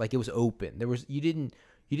clear, like it was open. You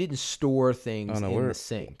didn't store things in the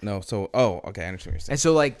sink. No, so okay, I understand what you're saying. And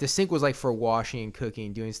so like the sink was like for washing and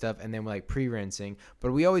cooking, doing stuff, and then like pre-rinsing.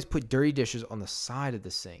 But we always put dirty dishes on the side of the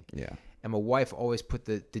sink. Yeah. And my wife always put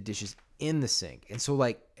the dishes in the sink. And so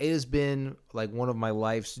like it has been like one of my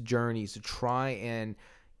life's journeys to try and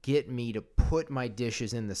get me to put my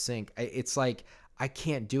dishes in the sink. It's like I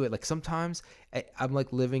can't do it. Like sometimes I'm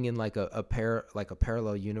like living in like a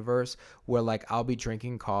parallel universe where like I'll be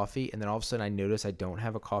drinking coffee and then all of a sudden I notice I don't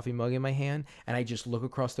have a coffee mug in my hand and I just look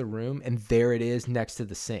across the room and there it is next to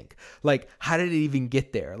the sink. Like how did it even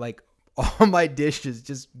get there? Like all my dishes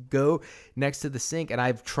just go next to the sink. And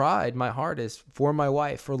I've tried my hardest for my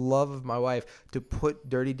wife, for love of my wife, to put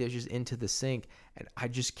dirty dishes into the sink. And I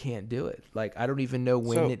just can't do it. Like, I don't even know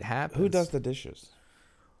when it happens. Who does the dishes?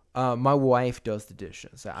 My wife does the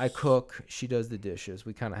dishes. I cook. She does the dishes.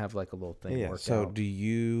 We kind of have like a little thing worked so out. do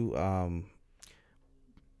you,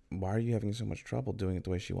 why are you having so much trouble doing it the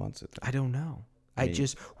way she wants it? I don't know. I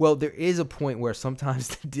mean, There is a point where sometimes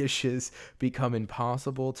the dishes become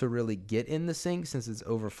impossible to really get in the sink since it's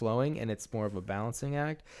overflowing and it's more of a balancing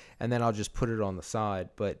act. And then I'll just put it on the side,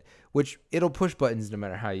 which it'll push buttons no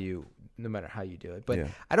matter how you do it. But Yeah.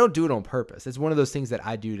 I don't do it on purpose. It's one of those things that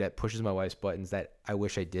I do that pushes my wife's buttons that I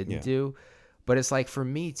wish I didn't do. But it's like for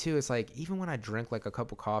me too, it's like even when I drink like a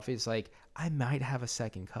cup of coffee, it's like I might have a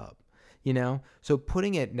second cup, So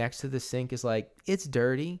putting it next to the sink is like, it's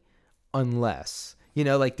dirty. Unless,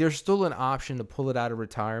 like there's still an option to pull it out of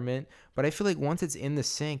retirement. But I feel like once it's in the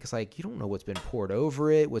sink, it's like you don't know what's been poured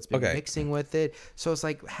over it, what's been mixing with it. So it's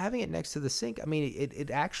like having it next to the sink. I mean,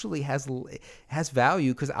 it actually has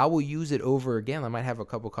value because I will use it over again. I might have a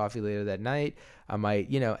cup of coffee later that night. I might,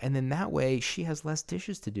 and then that way she has less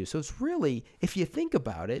dishes to do. So it's really, if you think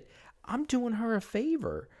about it, I'm doing her a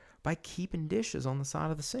favor by keeping dishes on the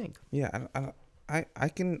side of the sink. Yeah,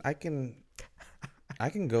 I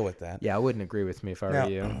can go with that. Yeah, I wouldn't agree with me if I were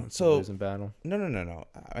you. So losing battle. No.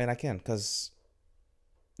 I mean, I can because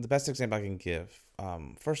the best example I can give.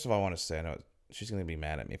 First of all, I want to say I know she's gonna be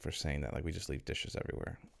mad at me for saying that. Like we just leave dishes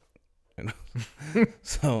everywhere.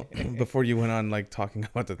 So before you went on like talking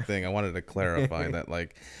about the thing, I wanted to clarify that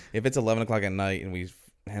like if it's 11 o'clock at night and we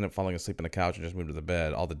end up falling asleep on the couch and just move to the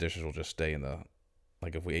bed, all the dishes will just stay in the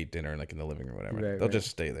like if we ate dinner like in the living room or whatever, they'll just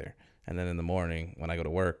stay there. And then in the morning when I go to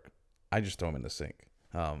work, I just throw them in the sink.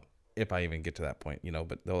 If I even get to that point,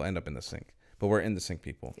 but they'll end up in the sink. But we're in the sink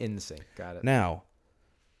people. In the sink. Got it. Now,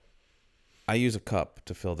 I use a cup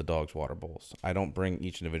to fill the dog's water bowls. I don't bring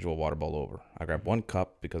each individual water bowl over. I grab one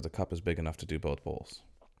cup because the cup is big enough to do both bowls.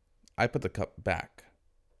 I put the cup back,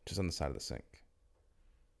 just on the side of the sink.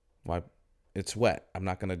 Why? It's wet. I'm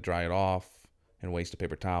not going to dry it off and waste a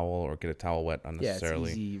paper towel or get a towel wet unnecessarily. Yeah,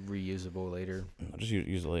 it's easy, reusable later. I'll just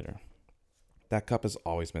use it later. That cup is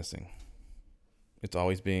always missing. It's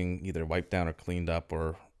always being either wiped down or cleaned up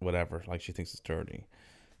or whatever. Like she thinks it's dirty.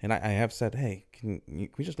 And I have said, hey, can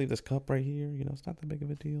we just leave this cup right here? It's not that big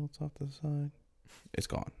of a deal. It's off to the side. It's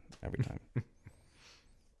gone every time.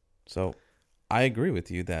 So I agree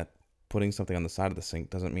with you that putting something on the side of the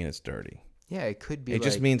sink doesn't mean it's dirty. Yeah, it could be. It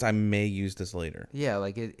just means I may use this later. Yeah,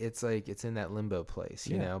 like it's like it's in that limbo place,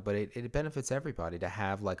 you know. But it benefits everybody to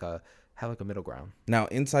have like a middle ground. Now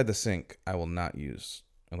inside the sink, I will not use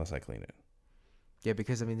unless I clean it. Yeah,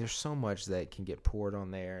 because I mean, there's so much that can get poured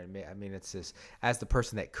on there, and I mean, it's just as the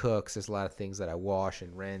person that cooks, there's a lot of things that I wash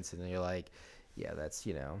and rinse, and then you're like, yeah, that's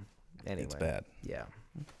anyway, it's bad. Yeah.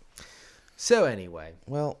 So anyway,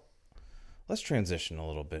 well, let's transition a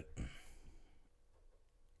little bit.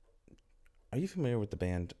 Are you familiar with the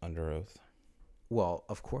band Under Oath? Well,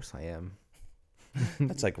 of course I am.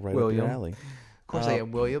 That's like right up your alley. Of course I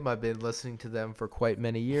am, William. I've been listening to them for quite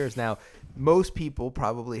many years now. Most people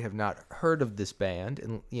probably have not heard of this band,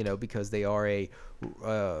 and because they are a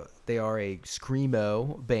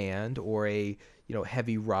screamo band or a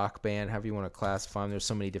heavy rock band, however you want to classify them. There's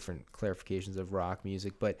so many different clarifications of rock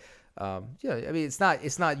music, but I mean it's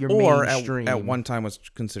not your mainstream. At one time was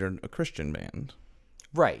considered a Christian band.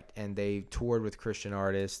 Right, and they toured with Christian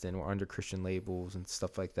artists and were under Christian labels and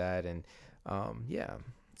stuff like that, and yeah.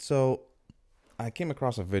 So I came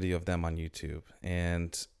across a video of them on YouTube,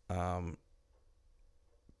 and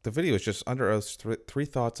the video is just under oath, 3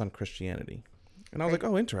 thoughts on Christianity. And I was like,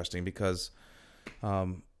 oh, interesting, because,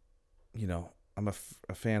 I'm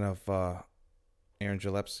a fan of Aaron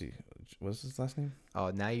Gillespie. What's his last name? Oh,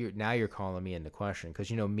 now you're calling me into question,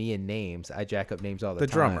 because me and names, I jack up names all the time.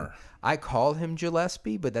 The drummer. I call him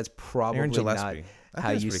Gillespie, but that's probably Aaron not Gillespie.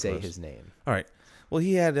 how you say close. his name. All right. Well,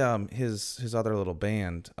 he had his other little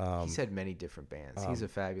band. He's had many different bands. He's a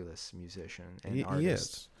fabulous musician and he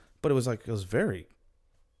artist. is. But it was a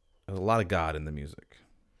lot of God in the music.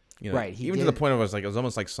 Right. Even to the point of it was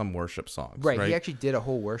almost like some worship songs. Right. He actually did a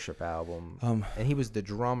whole worship album, and he was the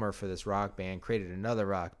drummer for this rock band, created another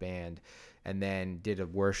rock band, and then did a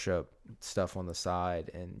worship stuff on the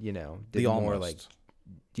side, and did more like.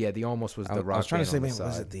 Yeah, the Almost was the rock. I was trying to say, man,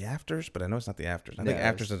 was it the Afters? But I know it's not the Afters. I think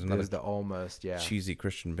Afters is It another. was the Almost, yeah. Cheesy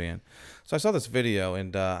Christian band. So I saw this video,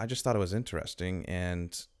 and I just thought it was interesting,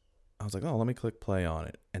 and I was like, oh, let me click play on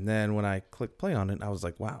it. And then when I clicked play on it, I was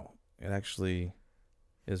like, wow, it actually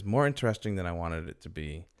is more interesting than I wanted it to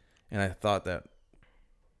be, and I thought that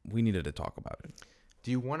we needed to talk about it.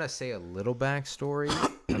 Do you want to say a little backstory?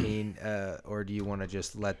 I mean, or do you want to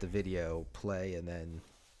just let the video play and then?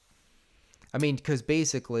 I mean, because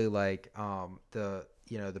basically, like the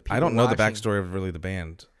people. I don't know the backstory of really the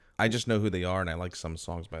band. I just know who they are, and I like some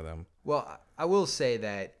songs by them. Well, I will say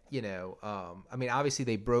that I mean, obviously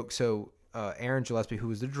they broke. So Aaron Gillespie, who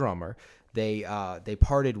was the drummer, they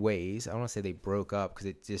parted ways. I don't want to say they broke up, because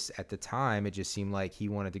it just at the time it just seemed like he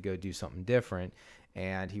wanted to go do something different,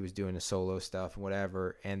 and he was doing the solo stuff and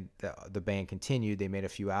whatever. And the band continued. They made a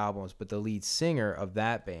few albums, but the lead singer of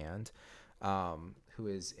that band, who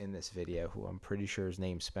is in this video, who I'm pretty sure is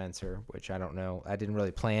named Spencer, which I don't know. I didn't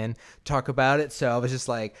really plan to talk about it, so I was just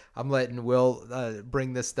like, I'm letting Will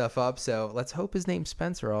bring this stuff up, so let's hope his name's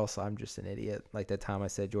Spencer also. I'm just an idiot, like that time I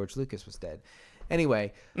said George Lucas was dead.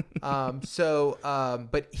 Anyway,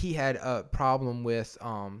 but he had a problem with,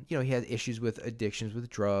 he had issues with addictions with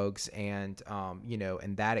drugs, and,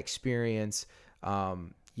 and that experience,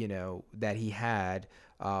 that he had,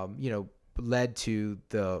 led to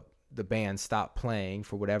the band stopped playing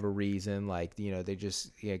for whatever reason. Like, they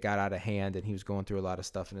just got out of hand, and he was going through a lot of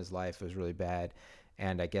stuff in his life. It was really bad.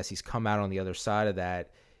 And I guess he's come out on the other side of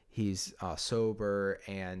that. He's sober,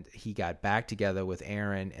 and he got back together with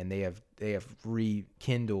Aaron, and they have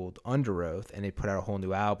rekindled Under Oath, and they put out a whole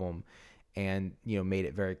new album, and made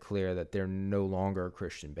it very clear that they're no longer a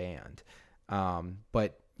Christian band.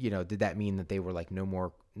 But did that mean that they were like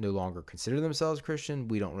no longer consider themselves Christian?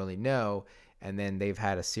 We don't really know. And then they've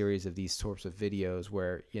had a series of these sorts of videos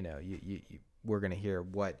where we're going to hear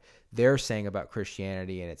what they're saying about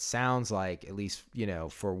Christianity, and it sounds like, at least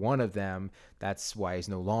for one of them, that's why he's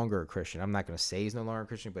no longer a Christian. I'm not going to say he's no longer a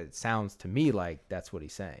Christian, but it sounds to me like that's what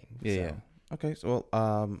he's saying. Yeah. Okay. So,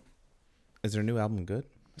 well, is their new album good?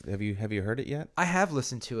 Have you heard it yet? I have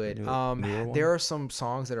listened to it. There are some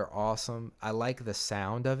songs that are awesome. I like the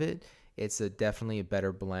sound of it. It's definitely a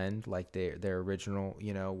better blend, like their original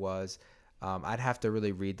was. I'd have to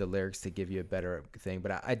really read the lyrics to give you a better thing,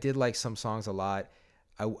 but I did like some songs a lot.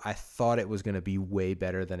 I thought it was going to be way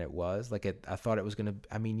better than it was. Like I thought it was going to.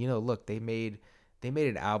 I mean, look, they made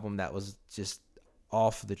an album that was just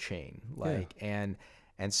off the chain, like, and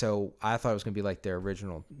so I thought it was going to be like their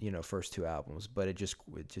original, first 2 albums, but it just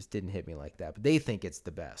didn't hit me like that. But they think it's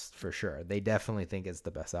the best for sure. They definitely think it's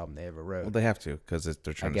the best album they ever wrote. Well, they have to, because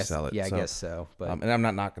they're trying to sell it. Yeah, so, I guess so. But and I'm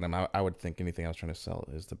not knocking them. I would think anything else trying to sell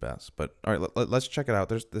is the best. But all right, let's check it out.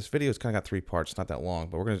 This video's kind of got 3 parts. It's not that long,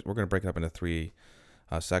 but we're gonna break it up into 3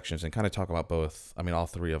 sections and kind of talk about both. I mean, all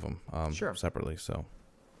 3 of them separately. So,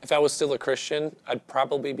 if I was still a Christian, I'd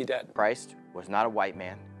probably be dead. Christ was not a white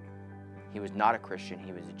man. He was not a Christian.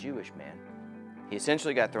 He was a Jewish man. He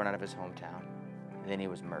essentially got thrown out of his hometown, and then he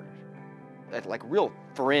was murdered. Like real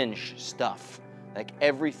fringe stuff. Like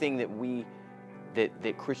everything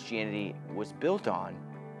that Christianity was built on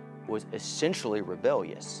was essentially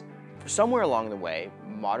rebellious. Somewhere along the way,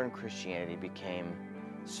 modern Christianity became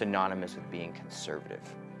synonymous with being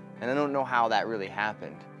conservative. And I don't know how that really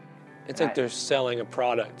happened. It's like they're selling a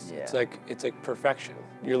product. Yeah. It's like perfection.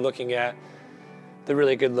 You're looking at the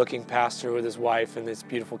really good-looking pastor with his wife and his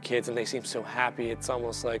beautiful kids, and they seem so happy. It's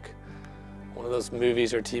almost like one of those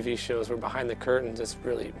movies or TV shows where behind the curtains it's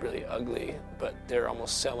really, really ugly, but they're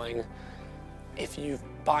almost selling, if you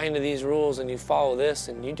buy into these rules and you follow this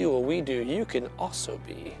and you do what we do, you can also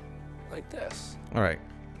be like this. All right.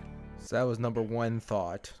 So that was number one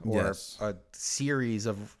thought, or Yes. a series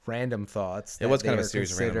of random thoughts. It was that kind they of a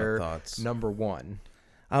series of random consider thoughts. Number one.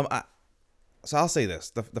 So I'll say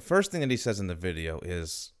this: the first thing that he says in the video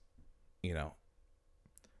is, you know,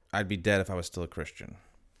 I'd be dead if I was still a Christian,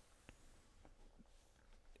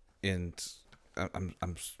 and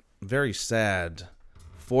I'm very sad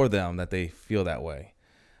for them that they feel that way.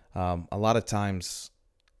 A lot of times,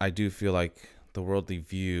 I do feel like the worldly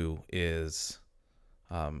view is,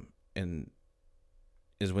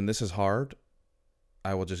 is when this is hard,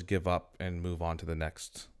 I will just give up and move on to the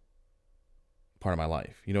next part of my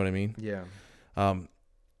life. You know what I mean? Yeah.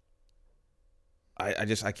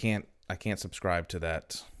 I can't subscribe to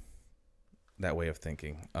that way of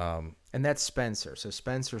thinking. And that's Spencer. So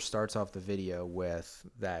Spencer starts off the video with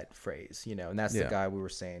that phrase, you know, and that's the Yeah. guy we were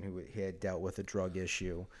saying who he had dealt with a drug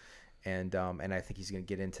issue, and I think he's going to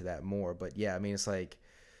get into that more. But yeah, I mean, it's like,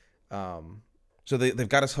 So they've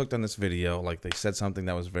got us hooked on this video. Like, they said something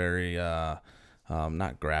that was very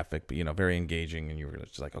not graphic, but, you know, very engaging, and you were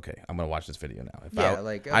just like, okay, I'm gonna watch this video now.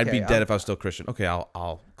 I'd be dead if I was still Christian. Okay,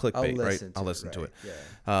 I'll clickbait, right? I'll listen to it.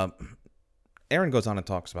 Yeah. Aaron goes on and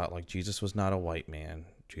talks about, like, Jesus was not a white man.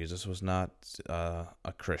 Jesus was not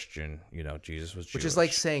a Christian. You know, Jesus was Jewish. Which is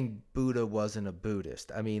like saying Buddha wasn't a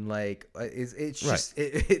Buddhist. I mean, like, it's just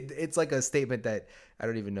it's like a statement that I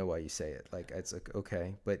don't even know why you say it. Like, it's like,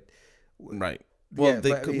 okay, but right. Well,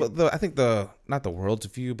 yeah, I think not the world's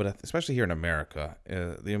view, but especially here in America,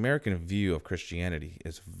 the American view of Christianity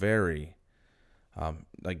is very,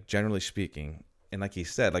 like, generally speaking, and like he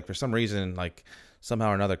said, like, for some reason, like,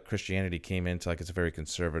 somehow or another, Christianity came into, like, it's a very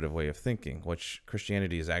conservative way of thinking, which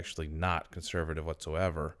Christianity is actually not conservative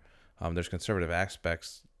whatsoever. There's conservative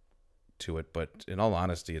aspects to it, but in all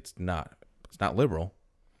honesty, it's not liberal.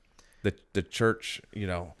 The church, you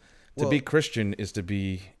know, to be Christian is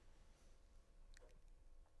to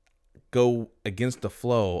go against the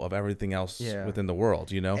flow of everything else within the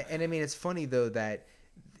world, you know? And I mean, it's funny though that,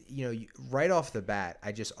 you know, right off the bat,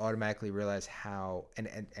 I just automatically realize how, and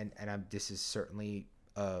this is certainly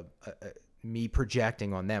me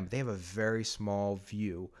projecting on them. They have a very small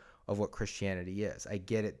view of what Christianity is. I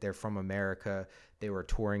get it. They're from America. They were a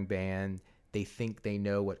touring band. They think they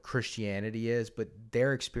know what Christianity is, but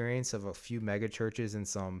their experience of a few mega churches and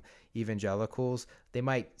some evangelicals, they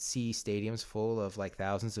might see stadiums full of like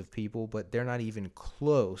thousands of people, but they're not even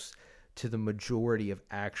close to the majority of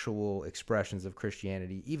actual expressions of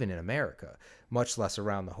Christianity, even in America, much less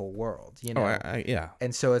around the whole world, you know? Yeah.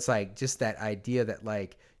 And so it's like just that idea that,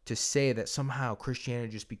 like, to say that somehow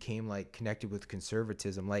Christianity just became like connected with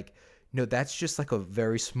conservatism, like, no, that's just like a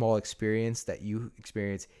very small experience that you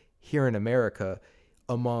experience here in America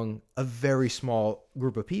among a very small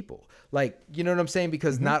group of people. Like, you know what I'm saying?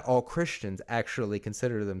 Because not all Christians actually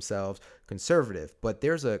consider themselves conservative, but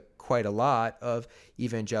there's quite a lot of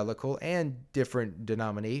evangelical and different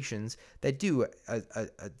denominations that do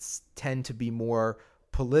tend to be more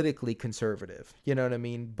politically conservative. You know what I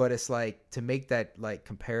mean? But it's like, to make that like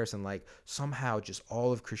comparison, like somehow just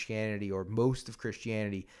all of Christianity or most of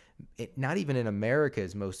Christianity, not even in America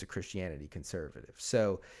is most of Christianity conservative.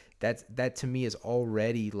 So that to me is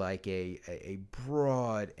already like a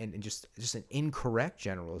broad and just an incorrect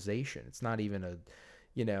generalization. It's not even a,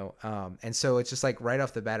 you know, and so it's just like right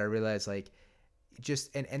off the bat, I realized like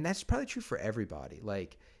just, and that's probably true for everybody.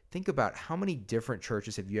 Like, think about how many different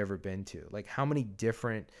churches have you ever been to? Like, how many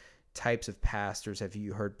different types of pastors have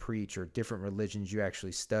you heard preach, or different religions you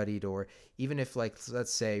actually studied? Or even if, like,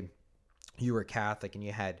 let's say you were Catholic and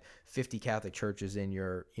you had 50 Catholic churches in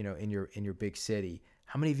your, you know, in your big city,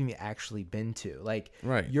 how many of them you actually been to? Like,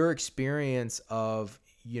 your experience of,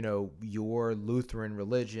 you know, your Lutheran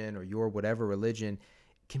religion or your whatever religion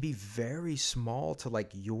can be very small to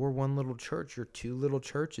like your one little church, your two little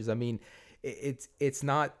churches. I mean, it's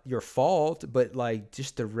not your fault, but like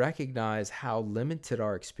just to recognize how limited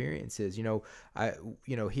our experience is. You know,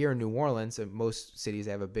 here in New Orleans, most cities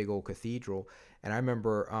have a big old cathedral, and I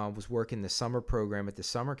remember was working the summer program at the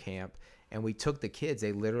summer camp, and we took the kids.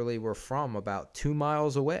 They literally were from about 2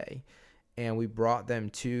 miles away, and we brought them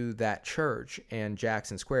to that church in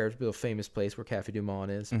Jackson Square, the famous place where Cafe Du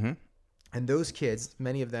Monde is. Mm-hmm. And those kids,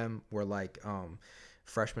 many of them were like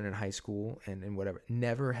freshmen in high school and whatever,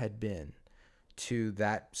 never had been to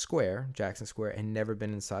that square, Jackson Square, and never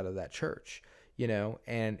been inside of that church, you know?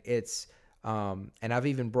 And it's, And I've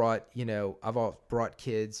even brought, brought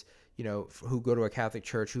kids, who go to a Catholic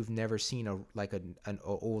church who've never seen an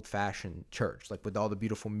old fashioned church, like with all the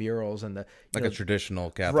beautiful murals and the Like a traditional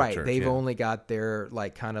Catholic right. church. They've yeah. only got their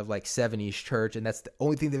like kind of like 70s church, and that's the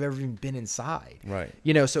only thing they've ever even been inside. Right.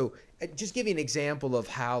 So just give you an example of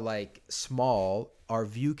how like small our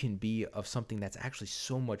view can be of something that's actually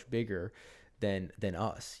so much bigger than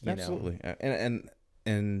us. Absolutely.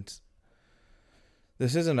 And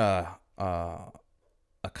this isn't a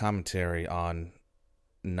commentary on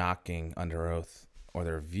knocking Under Oath or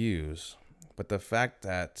their views, but the fact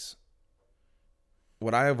that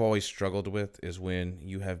what I have always struggled with is when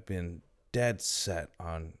you have been dead set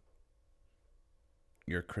on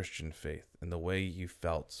your Christian faith and the way you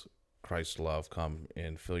felt Christ's love come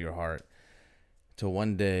and fill your heart, to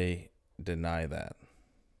one day deny that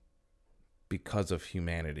because of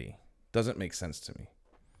humanity doesn't make sense to me.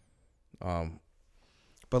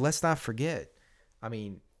 But let's not forget,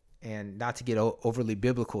 and not to get overly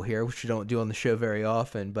biblical here, which we don't do on the show very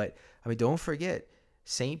often, but don't forget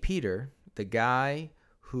St. Peter, the guy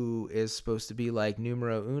who is supposed to be like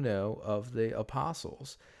numero uno of the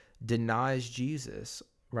apostles, denies Jesus,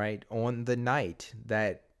 right? On the night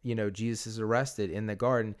that, Jesus is arrested in the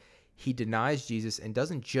garden, he denies Jesus and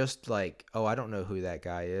doesn't just like, oh, I don't know who that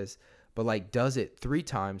guy is, but like does it 3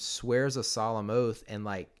 times, swears a solemn oath, and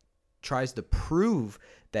like tries to prove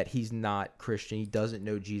that he's not Christian. He doesn't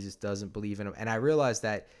know Jesus, doesn't believe in him. And I realize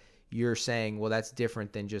that you're saying, well, that's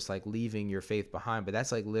different than just like leaving your faith behind. But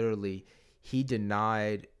that's like literally he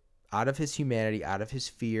denied out of his humanity, out of his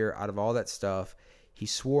fear, out of all that stuff. He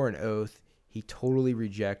swore an oath. He totally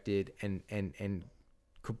rejected and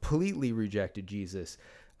completely rejected Jesus,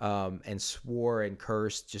 and swore and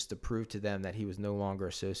cursed just to prove to them that he was no longer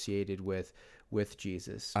associated with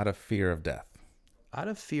Jesus. Out of fear of death. Out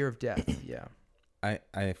of fear of death, yeah.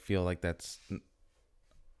 I feel like that's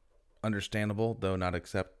understandable, though not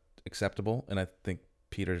acceptable. And I think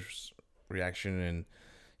Peter's reaction and,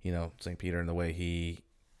 St. Peter and the way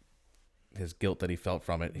his guilt that he felt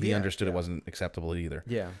from it, he understood it wasn't acceptable either.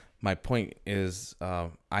 Yeah. My point is,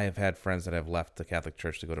 I have had friends that have left the Catholic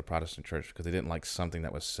Church to go to Protestant church because they didn't like something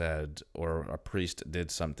that was said, or a priest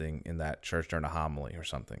did something in that church during a homily or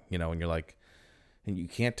something, and you're like, and you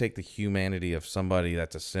can't take the humanity of somebody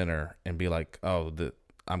that's a sinner and be like, oh,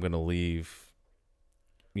 I'm going to leave,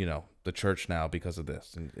 the church now because of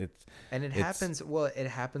this. And it happens. Well, it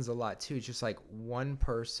happens a lot too. It's just like one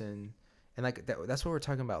person, and like that's what we're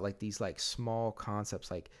talking about. Like these like small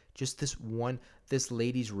concepts, like just this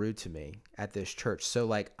lady's rude to me at this church. So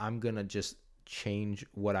like, I'm going to just change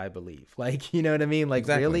what I believe. Like, you know what I mean? Like,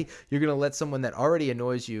 exactly. Really, you're going to let someone that already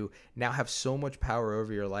annoys you now have so much power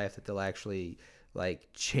over your life that they'll actually like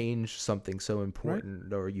change something so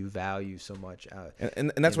important, right, or you value so much.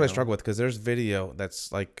 And that's what I struggle with, because there's video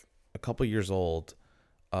that's like a couple years old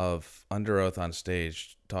of Under Oath on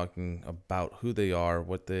stage talking about who they are,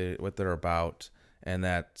 what they're about, and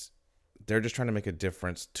that they're just trying to make a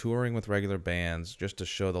difference, touring with regular bands just to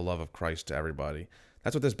show the love of Christ to everybody.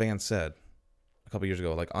 That's what this band said a couple years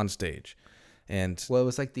ago, like on stage. And well, it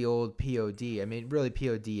was like the old POD. Really,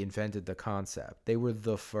 POD invented the concept. They were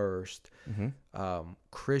the first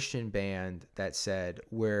Christian band that said,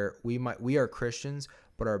 we are Christians,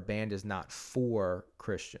 but our band is not for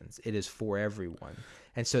Christians. It is for everyone.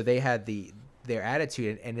 And so they had their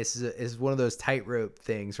attitude, and this is one of those tightrope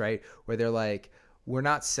things, right? Where they're like, we're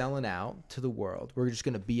not selling out to the world. We're just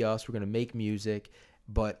going to be us. We're going to make music.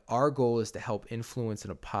 But our goal is to help influence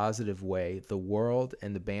in a positive way the world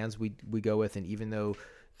and the bands we go with. And even though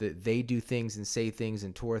they do things and say things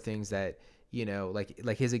and tour things that,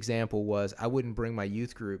 like his example was, I wouldn't bring my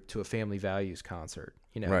youth group to a Family Values concert,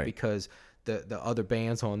 right, because the other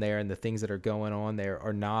bands on there and the things that are going on there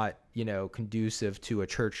are not, conducive to a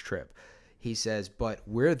church trip. He says, but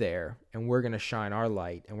we're there and we're going to shine our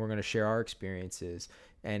light and we're going to share our experiences.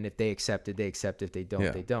 And if they accept it, they accept it. If they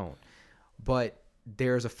don't, they don't. But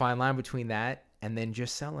there's a fine line between that and then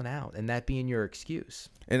just selling out and that being your excuse.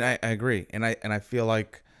 And I agree. And I feel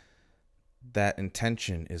like that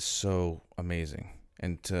intention is so amazing.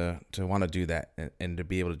 And to want to do that and to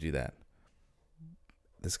be able to do that.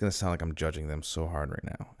 This is going to sound like I'm judging them so hard right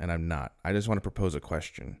now. And I'm not. I just want to propose a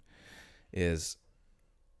question. Is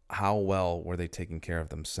how well were they taking care of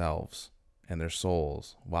themselves and their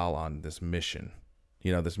souls while on this mission?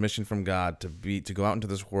 This mission from God to go out into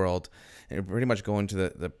this world and pretty much go into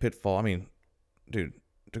the pitfall. Dude,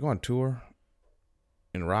 to go on tour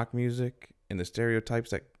in rock music and the stereotypes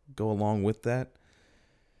that go along with that.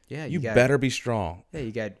 Yeah, you got, better be strong.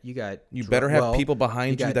 Yeah, you better have people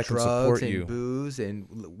behind you that can support you. Booze and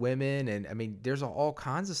women, and I mean, there's all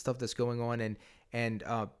kinds of stuff that's going on, and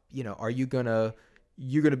you know, are you gonna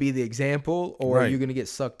be the example, or are you gonna get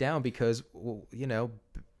sucked down because, well, you know,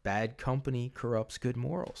 bad company corrupts good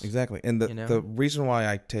morals? Exactly, and the reason why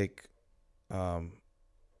I take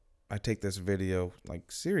this video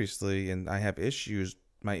like seriously, and I have issues.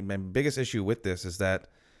 My biggest issue with this is that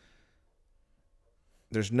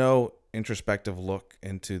there's no introspective look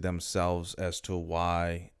into themselves as to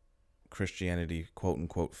why Christianity, quote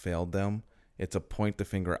unquote, failed them. It's a point the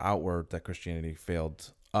finger outward that Christianity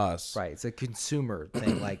failed us. Right. It's a consumer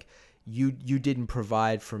thing. Like you didn't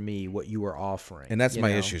provide for me what you were offering. And that's my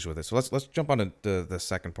issues with it. So let's jump on to the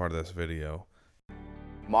second part of this video.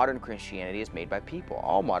 Modern Christianity is made by people.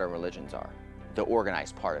 All modern religions are. The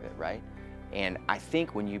organized part of it, right? And I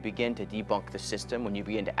think when you begin to debunk the system, when you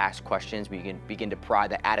begin to ask questions, when you begin to pry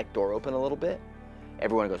the attic door open a little bit,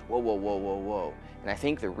 everyone goes, whoa, whoa, whoa, whoa, whoa. And I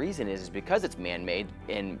think the reason is because it's man-made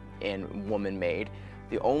and woman-made,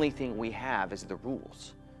 the only thing we have is the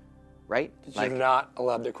rules, right? You're not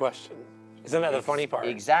allowed to question. Isn't that the funny part?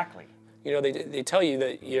 Exactly. You know, they tell you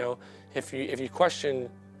that, you know, if you question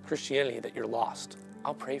Christianity, that you're lost.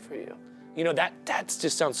 I'll pray for you. You know, that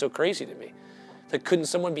just sounds so crazy to me. That couldn't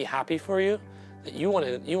someone be happy for you? That you want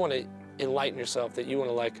to enlighten yourself, that you want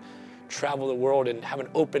to like travel the world and have an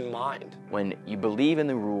open mind. When you believe in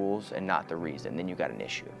the rules and not the reason, then you got an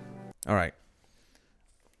issue. All right.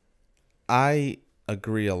 I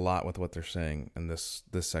agree a lot with what they're saying in this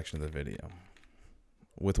section of the video,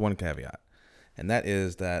 with one caveat, and that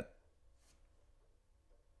is that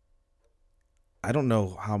I don't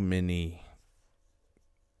know how many,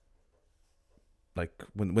 like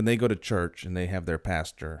when they go to church and they have their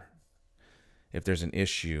pastor, if there's an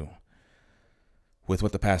issue with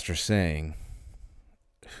what the pastor's saying,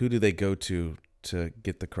 who do they go to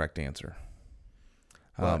get the correct answer?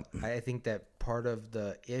 Well, I think that part of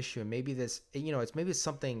the issue, maybe this, you know, it's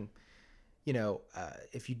something, you know,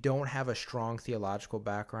 if you don't have a strong theological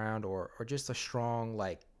background or just a strong,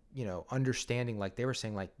 like, you know, understanding, like they were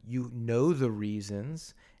saying, like, you know the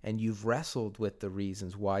reasons and you've wrestled with the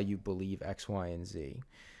reasons why you believe X, Y, and Z,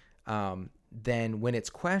 then when it's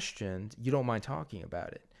questioned, you don't mind talking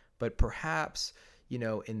about it. But perhaps, you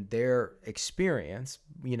know, in their experience,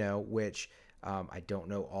 you know, which I don't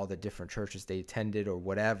know all the different churches they attended or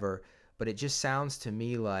whatever, but it just sounds to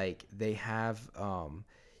me like they have,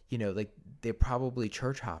 you know, like they're probably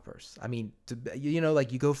church hoppers. I mean, you know,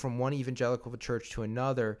 like you go from one evangelical church to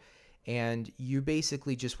another, and you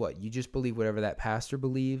basically just you just believe whatever that pastor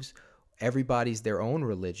believes. Everybody's their own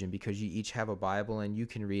religion because you each have a Bible and you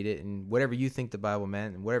can read it, and whatever you think the Bible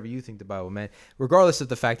meant and whatever you think the Bible meant, regardless of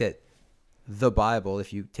the fact that the Bible,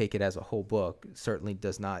 if you take it as a whole book, certainly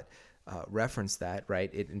does not reference that, right?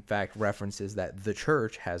 It in fact references that the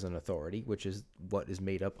church has an authority, which is what is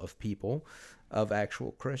made up of people, of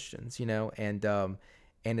actual Christians, you know, and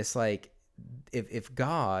it's like if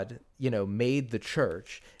God, you know, made the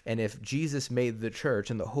church, and if Jesus made the church,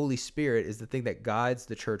 and the Holy Spirit is the thing that guides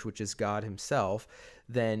the church, which is God Himself,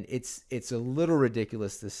 then it's a little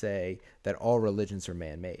ridiculous to say that all religions are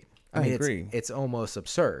man-made. I mean, agree. It's almost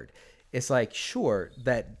absurd. It's like, sure,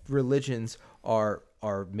 that religions are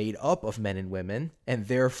made up of men and women, and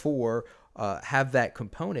therefore have that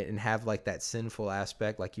component and have like that sinful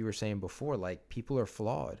aspect, like you were saying before, like people are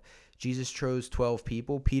flawed. Jesus chose 12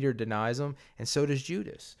 people. Peter denies them, and so does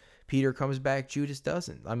Judas. Peter comes back, Judas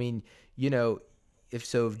doesn't. I mean, you know, if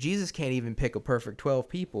Jesus can't even pick a perfect 12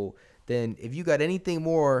 people, then if you got anything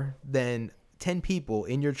more than 10 people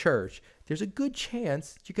in your church, there's a good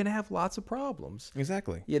chance you're going to have lots of problems.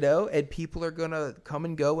 Exactly. You know, and people are going to come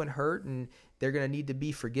and go and hurt, and they're going to need to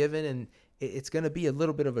be forgiven, and it's going to be a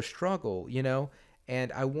little bit of a struggle, you know?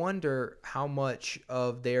 And I wonder how much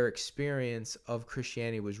of their experience of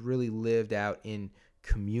Christianity was really lived out in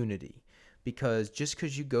community. Because just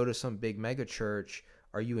because you go to some big mega church,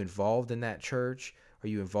 are you involved in that church? Are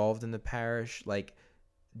you involved in the parish? Like,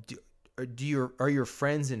 are your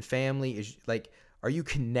friends and family, are you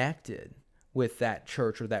connected with that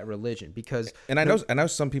church or that religion? Because I know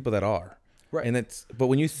some people that are. Right. But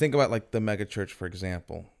when you think about like the mega church, for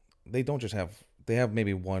example, they don't just have, they have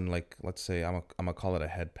maybe one, like, let's say I'm gonna call it a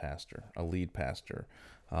head pastor, a lead pastor,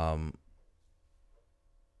 an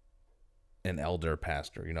elder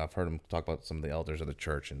pastor. You know, I've heard him talk about some of the elders of the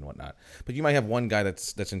church and whatnot. But you might have one guy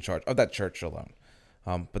that's in charge of that church alone.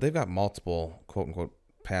 But they've got multiple quote unquote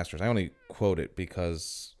pastors. I only quote it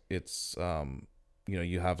because it's you know,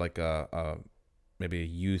 you have like maybe a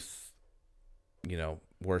youth, you know,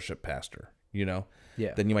 worship pastor, you know,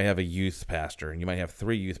 Yeah. Then you might have a youth pastor, and you might have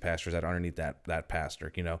 3 youth pastors that are underneath that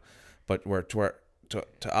pastor, you know. But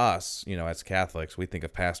to us, you know, as Catholics, we think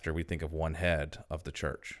of pastor, we think of one head of the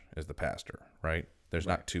church as the pastor, right? There's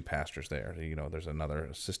not 2 pastors there, you know. There's another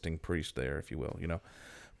assisting priest there, if you will, you know.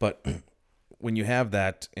 But when you have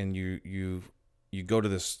that, and you go to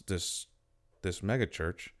this mega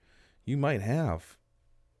church, you might have,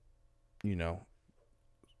 you know,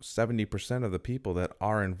 70% of the people that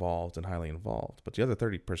are involved and highly involved, but the other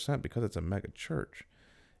 30%, because it's a mega church,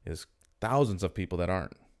 is thousands of people that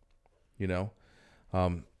aren't, you know.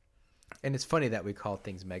 And it's funny that we call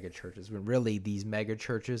things mega churches when really these mega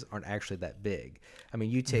churches aren't actually that big. I mean,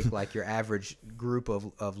 you take like your average group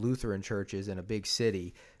of Lutheran churches in a big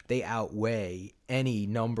city, they outweigh any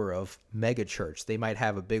number of mega church. They might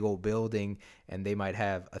have a big old building and they might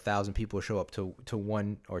have 1,000 people show up to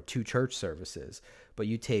 1 or 2 church services. But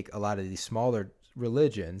you take a lot of these smaller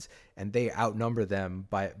religions and they outnumber them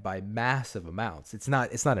by massive amounts. It's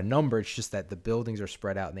not a number, it's just that the buildings are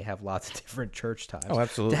spread out and they have lots of different church times. Oh,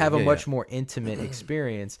 absolutely. To have a Yeah, much yeah. more intimate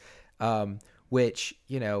experience, which,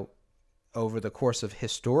 you know, over the course of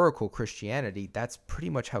historical Christianity, that's pretty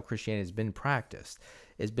much how Christianity has been practiced.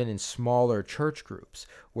 It's been in smaller church groups,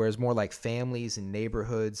 whereas more like families and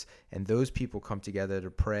neighborhoods, and those people come together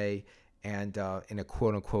to pray and in a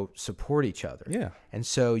quote unquote support each other. Yeah. And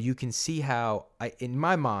so you can see how, in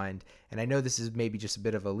my mind, and I know this is maybe just a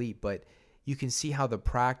bit of a leap, but you can see how the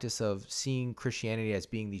practice of seeing Christianity as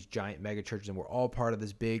being these giant mega churches and we're all part of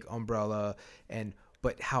this big umbrella,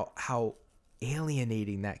 but how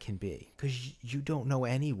alienating that can be, because you don't know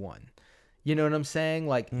anyone. You know what I'm saying?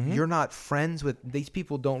 Like, you're not friends with these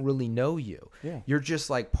people, don't really know you. Yeah. You're just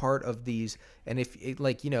like part of these. And if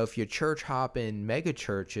you church hop in mega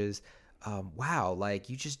churches, wow, like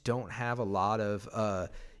you just don't have a lot of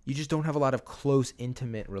close,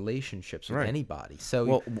 intimate relationships with Right. anybody. So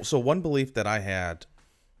Well, so one belief that I had,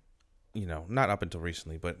 you know, not up until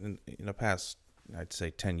recently, but in the past, I'd say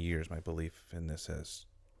 10 years, my belief in this has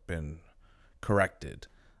been corrected,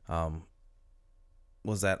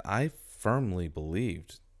 was that I firmly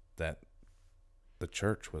believed that the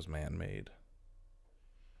church was man-made.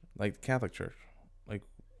 Like the Catholic Church. Like,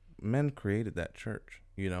 men created that church,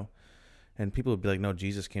 you know? And people would be like, no,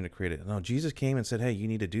 Jesus came to create it. No, Jesus came and said, hey, you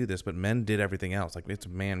need to do this, but men did everything else. Like, it's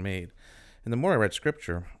man-made. And the more I read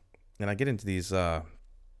scripture, and I get into these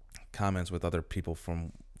comments with other people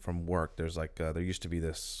from work, there's like, there used to be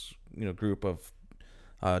this, you know, group of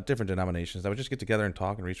different denominations that would just get together and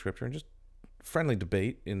talk and read scripture and just friendly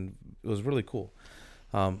debate, and it was really cool.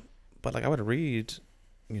 But like, I would read,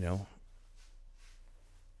 you know,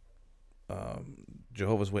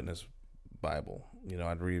 Jehovah's Witness Bible, you know,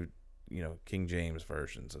 I'd read, you know, King James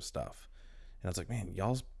versions of stuff, and I was like, man,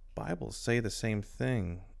 y'all's Bibles say the same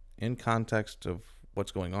thing in context of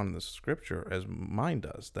what's going on in the scripture as mine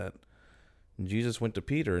does, that Jesus went to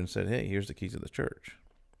Peter and said, hey, here's the keys of the church,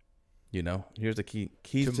 you know, here's the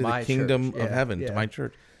keys to the my kingdom church. of Yeah, heaven, yeah. to my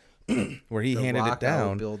church. Where he the handed rock it I will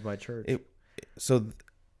down. build my church.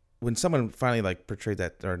 When someone finally like portrayed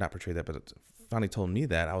that, or not portrayed that, but finally told me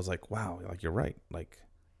that, I was like, wow, like you're right. Like,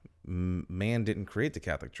 man didn't create the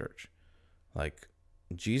Catholic Church. Like,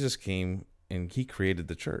 Jesus came and he created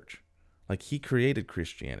the church. Like, he created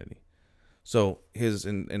Christianity. So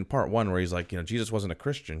in part 1 where he's like, you know, Jesus wasn't a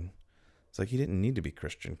Christian. It's like, he didn't need to be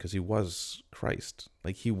Christian because he was Christ.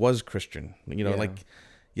 Like, he was Christian. You know, Yeah. like,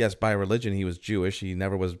 yes, by religion he was Jewish. He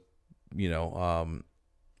never was, you know,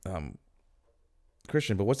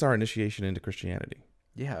 Christian. But what's our initiation into Christianity?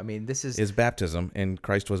 Yeah, I mean, this Is baptism, and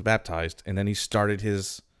Christ was baptized, and then he started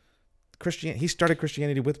his He started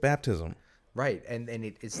Christianity with baptism. right, and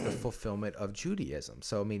it's the fulfillment of Judaism.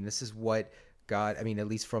 So I mean, this is what God, I mean, at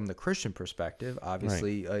least from the Christian perspective,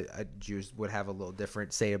 obviously Jews would have a little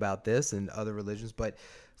different say about this and other religions, but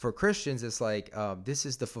for Christians, it's like, this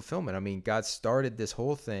is the fulfillment. I mean, God started this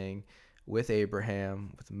whole thing with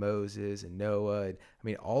Abraham, with Moses and Noah. And, I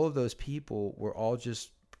mean, all of those people were all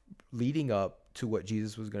just leading up to what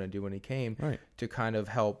Jesus was going to do when he came, Right. to kind of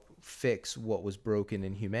help fix what was broken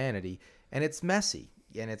in humanity. And it's messy,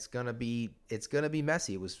 and it's going to be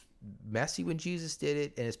messy. It was messy when Jesus did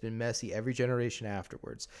it, and it's been messy every generation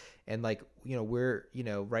afterwards. And like, you know, we're, you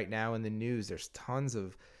know, right now in the news, there's tons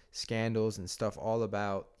of scandals and stuff all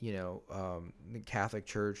about, you know, the Catholic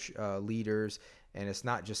Church leaders. And it's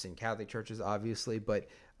not just in Catholic churches, obviously, but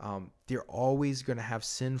they're always going to have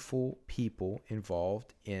sinful people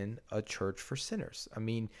involved in a church for sinners. I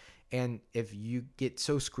mean, and if you get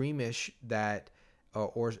so squeamish that,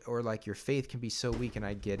 or like your faith can be so weak, and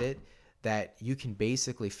I get it, that you can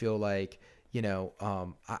basically feel like, you know,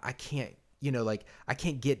 I can't, you know, like I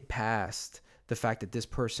can't get past the fact that this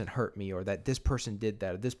person hurt me, or that this person did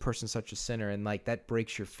that, or this person's such a sinner, and like that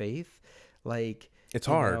breaks your faith. Like, It's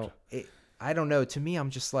you hard. know, I don't know. To me,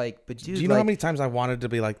 I'm just like, but dude, Do you know how like, many times I wanted to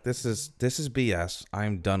be like, this is BS.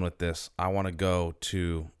 I'm done with this. I want to go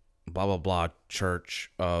to blah, blah, blah church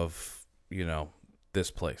of, this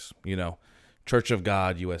place, Church of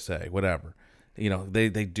God USA, whatever. They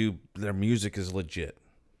do, their music is legit.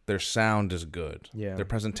 Their sound is good. Yeah. Their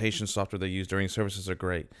presentation software they use during services are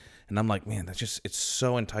great. And I'm like, man, it's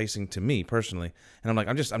so enticing to me personally. And I'm like,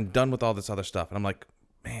 I'm done with all this other stuff. And I'm like,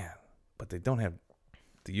 man, but they don't have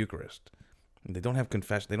the Eucharist. They don't have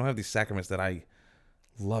confession. They don't have these sacraments that I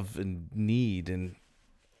love and need. And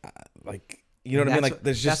you know what I mean? Like,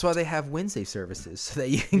 that's why they have Wednesday services, so that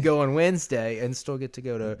you can go on Wednesday and still get to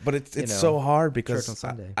go to. But it's so hard because church on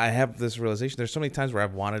Sunday. I have this realization. There's so many times where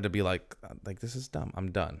I've wanted to be like this is dumb.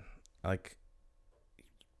 I'm done. Like,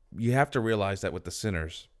 you have to realize that with the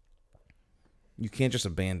sinners, you can't just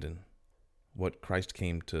abandon what Christ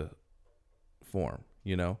came to form.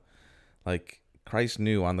 Like, Christ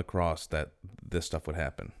knew on the cross that this stuff would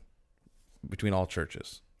happen between all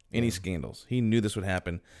churches. Any scandals. He knew this would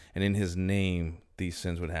happen, and in his name, these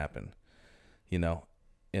sins would happen.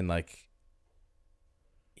 And like,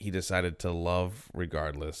 he decided to love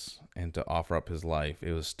regardless and to offer up his life.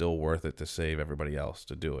 It was still worth it to save everybody else,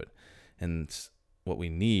 to do it. And what we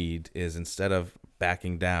need is, instead of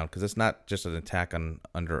backing down, because it's not just an attack on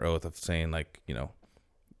under oath of saying, like,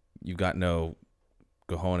 you got no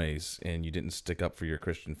cojones and you didn't stick up for your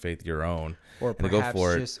Christian faith, your own, or and to perhaps go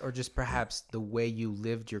for it. just perhaps the way you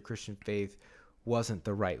lived your Christian faith wasn't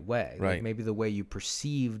the right way. Right. Like, maybe the way you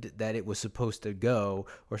perceived that it was supposed to go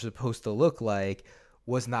or supposed to look like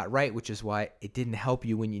was not right, which is why it didn't help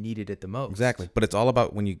you when you needed it the most. Exactly. But it's all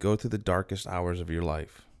about, when you go through the darkest hours of your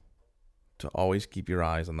life, to always keep your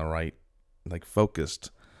eyes on the right, like,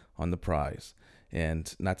 focused on the prize.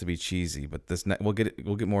 And not to be cheesy, but we'll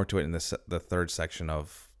get more to it in the third section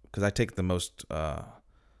of, because I take the most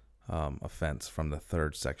offense from the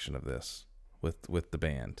third section of this with the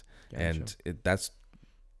band. Gotcha. And that's,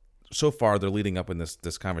 so far they're leading up in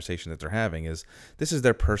this conversation that they're having, this is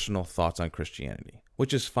their personal thoughts on Christianity,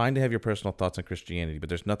 which is fine to have your personal thoughts on Christianity, but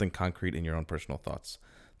there's nothing concrete in your own personal thoughts.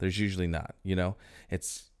 There's usually not.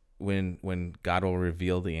 It's when God will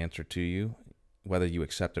reveal the answer to you, whether you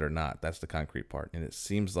accept it or not. That's the concrete part. And it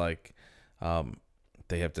seems like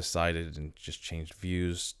they have decided and just changed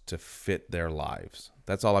views to fit their lives.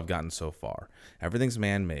 That's all I've gotten so far. Everything's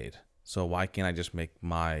man-made. So why can't I just make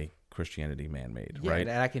my Christianity man-made, Yeah, right?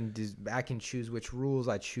 and I can choose which rules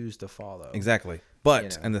I choose to follow. Exactly.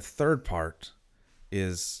 But, and the third part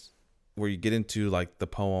is where you get into, like, the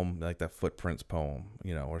poem, like that Footprints poem,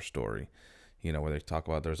 or story, where they talk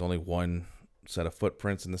about there's only one set of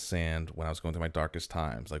footprints in the sand when I was going through my darkest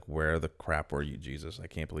times. Like, where the crap were you, Jesus? I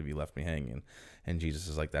can't believe you left me hanging. And Jesus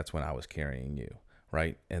is like, that's when I was carrying you,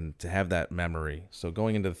 right? And to have that memory. So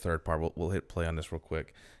going into the third part, we'll hit play on this real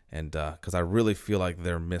quick. And because I really feel like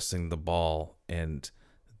they're missing the ball. And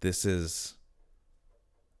this is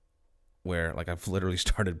where, like, I've literally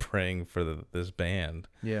started praying for this band.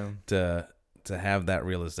 Yeah. To have that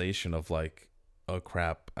realization of, like, oh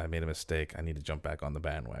crap, I made a mistake. I need to jump back on the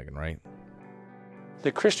bandwagon, right?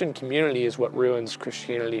 The Christian community is what ruins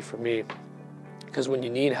Christianity for me. Because when you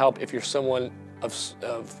need help, if you're someone of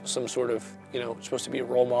some sort of, supposed to be a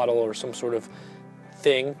role model or some sort of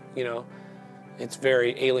thing, it's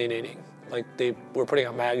very alienating. Like, they were putting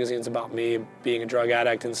out magazines about me being a drug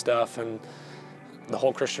addict and stuff, and the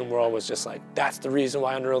whole Christian world was just like, that's the reason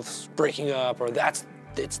why Under Oath's breaking up, or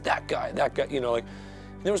it's that guy, like,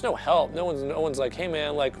 there was no help. No one's like, hey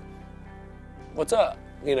man, like, what's up,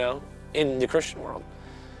 in the Christian world.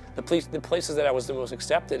 The places that I was the most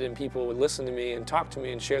accepted and people would listen to me and talk to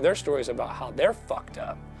me and share their stories about how they're fucked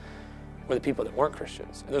up were the people that weren't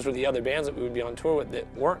Christians. And those were the other bands that we would be on tour with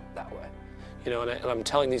that weren't that way. And I'm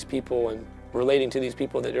telling these people and relating to these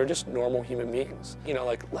people that they're just normal human beings.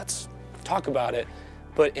 Like, let's talk about it,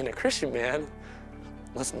 but in a Christian band,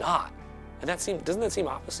 let's not. And doesn't that seem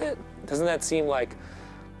opposite? Doesn't that seem like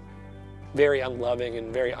very unloving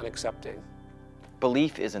and very unaccepting?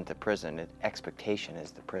 Belief isn't the prison, expectation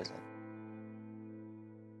is the prison.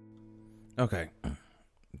 Okay.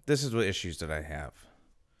 This is what issues that I have.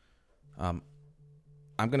 I'm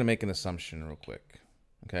going to make an assumption real quick.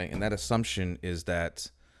 Okay. And that assumption is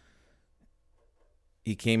that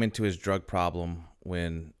he came into his drug problem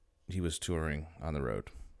when he was touring on the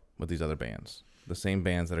road with these other bands. The same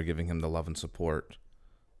bands that are giving him the love and support,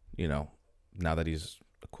 now that he's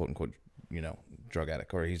a quote unquote, drug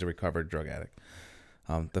addict, or he's a recovered drug addict.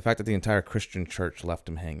 The fact that the entire Christian church left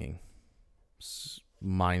him hanging,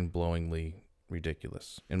 mind-blowingly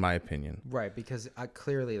ridiculous, in my opinion. Right, because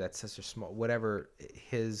clearly that's such a small, whatever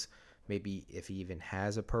his, maybe if he even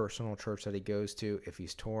has a personal church that he goes to, if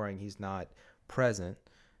he's touring, he's not present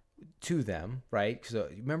to them, right? Because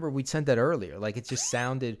remember we said that earlier, like it just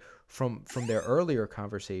sounded from their earlier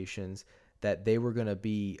conversations that they were going to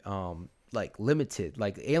be like limited,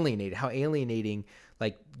 like alienated. How alienating,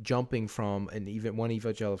 like jumping from one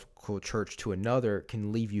evangelical church to another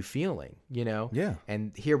can leave you feeling, you know? Yeah.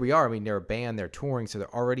 And here we are. I mean, they're a band, they're touring, so they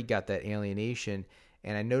already got that alienation.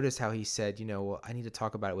 And I noticed how he said, you know, well, I need to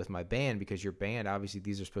talk about it with my band because your band, obviously,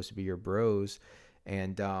 these are supposed to be your bros,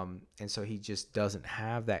 and so he just doesn't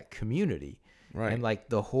have that community. Right. And like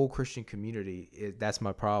the whole Christian community, that's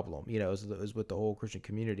my problem. You know, is with the whole Christian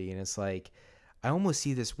community, and it's like I almost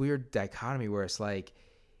see this weird dichotomy where it's like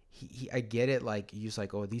I get it, like he's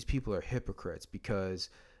like, oh, these people are hypocrites because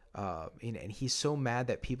and he's so mad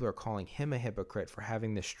that people are calling him a hypocrite for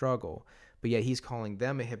having this struggle, but yet he's calling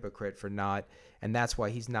them a hypocrite for not, and that's why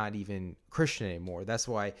he's not even Christian anymore. That's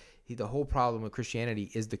why the whole problem with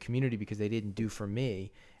Christianity is the community, because they didn't do for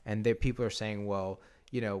me, and people are saying, well,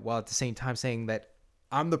 you know, while at the same time saying that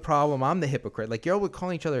I'm the problem, I'm the hypocrite. Like you're all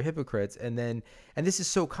calling each other hypocrites, and this is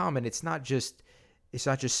so common. It's not just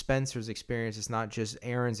Spencer's experience. It's not just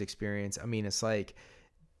Aaron's experience. I mean, it's like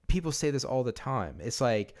people say this all the time. It's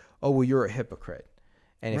like, oh, well, you're a hypocrite.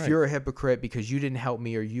 And if you're a hypocrite because you didn't help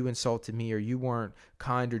me, or you insulted me, or you weren't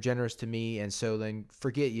kind or generous to me, and so then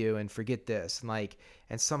forget you and forget this.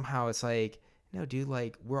 And somehow it's like, no, dude,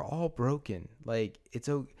 like we're all broken. Like it's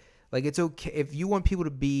okay if you want people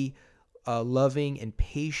to be loving and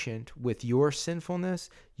patient with your sinfulness,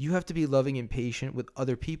 you have to be loving and patient with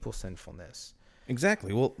other people's sinfulness.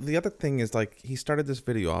 Exactly. Well, the other thing is, like, he started this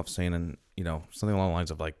video off saying, and you know, something along the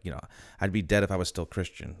lines of like, you know, I'd be dead if I was still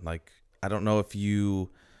Christian. Like, I don't know if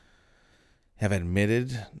you have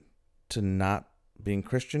admitted to not being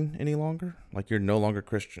Christian any longer. Like, you're no longer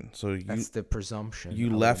Christian. So That's the presumption.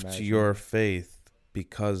 You left your faith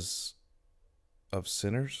because of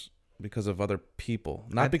sinners, because of other people,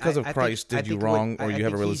 not because of Christ did you wrong, or you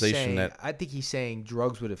have a realization that. I think he's saying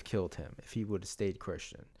drugs would have killed him if he would have stayed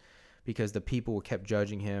Christian, because the people kept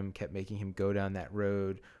judging him, kept making him go down that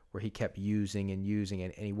road where he kept using, and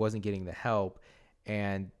he wasn't getting the help,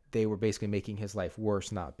 and they were basically making his life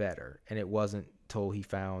worse, not better. And it wasn't until he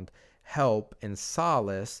found help and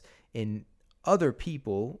solace in other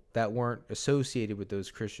people that weren't associated with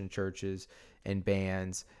those Christian churches and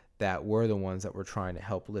bands that were the ones that were trying to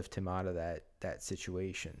help lift him out of that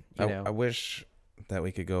situation. You know? I wish that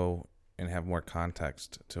we could go and have more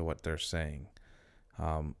context to what they're saying.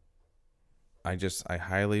 I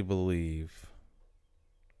highly believe.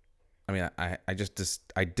 I mean,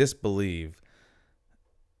 I disbelieve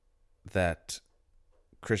that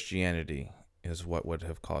Christianity is what would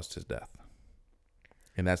have caused his death.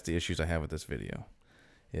 And that's the issues I have with this video.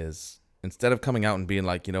 Is instead of coming out and being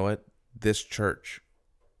like, you know what, this church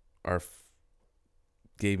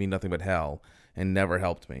gave me nothing but hell and never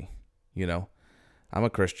helped me. You know, I'm a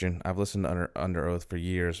Christian. I've listened to Under Oath for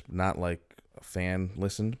years. Not like a fan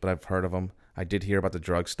listened, but I've heard of them. I did hear about the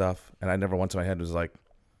drug stuff, and I never once in my head was like,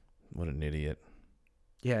 what an idiot.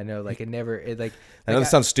 Yeah, no, like I know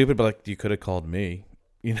this sounds stupid, but like, you could have called me.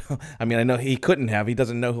 You know, I mean, I know he couldn't have. He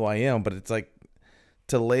doesn't know who I am, but it's like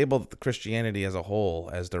to label Christianity as a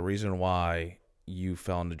whole as the reason why you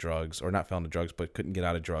fell into drugs, or not fell into drugs, but couldn't get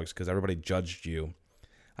out of drugs because everybody judged you.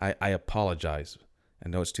 I apologize. I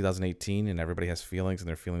know it's 2018 and everybody has feelings and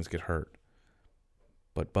their feelings get hurt.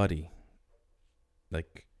 But buddy,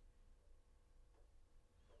 like,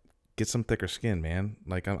 get some thicker skin, man.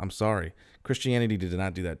 Like, I'm sorry. Christianity did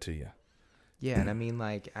not do that to you. Yeah, and I mean,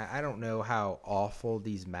 like, I don't know how awful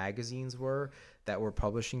these magazines were that were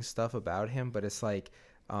publishing stuff about him, but it's like,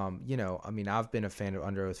 you know, I mean, I've been a fan of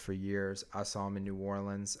Under Oath for years. I saw him in New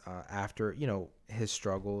Orleans after, you know, his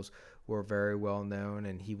struggles were very well known,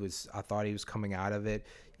 and I thought he was coming out of it,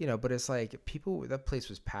 you know, but it's like that place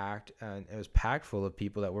was packed, and it was packed full of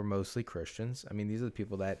people that were mostly Christians. I mean, these are the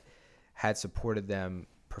people that had supported them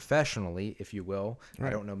professionally, if you will. Right. I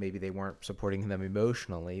don't know, maybe they weren't supporting them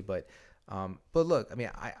emotionally, but look, I mean,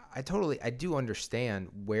 I do understand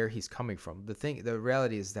where he's coming from. The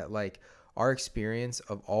reality is that, like, our experience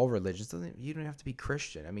of all religions, you don't have to be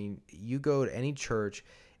Christian. I mean, you go to any church,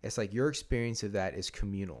 it's like your experience of that is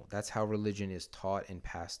communal. That's how religion is taught and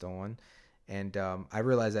passed on. And I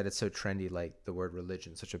realize that it's so trendy, like the word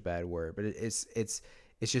religion, such a bad word, but it's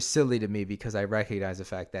just silly to me because I recognize the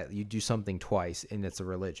fact that you do something twice and it's a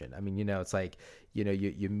religion. I mean, you know, it's like, you know,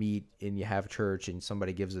 you meet and you have church and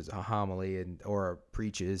somebody gives us a homily or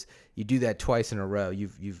preaches. You do that twice in a row.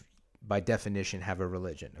 You've by definition have a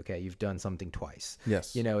religion. Okay, you've done something twice.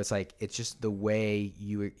 Yes. You know, it's like it's just the way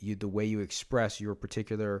you express your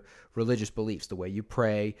particular religious beliefs, the way you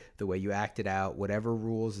pray, the way you act it out, whatever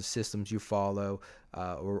rules and systems you follow,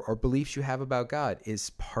 or beliefs you have about God is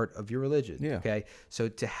part of your religion. Yeah. Okay, so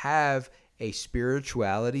to have a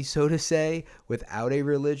spirituality, so to say, without a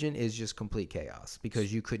religion is just complete chaos,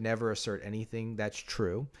 because you could never assert anything that's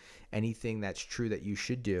true that you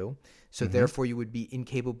should do. So therefore you would be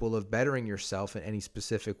incapable of bettering yourself in any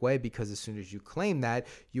specific way, because as soon as you claim that,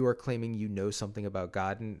 you are claiming you know something about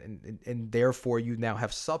God, and therefore you now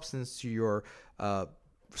have substance to your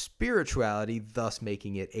spirituality, thus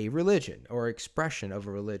making it a religion or expression of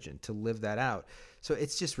a religion to live that out. So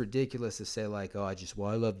it's just ridiculous to say like, oh,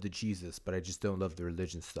 I love the Jesus, but I just don't love the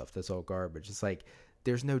religion stuff. That's all garbage. It's like,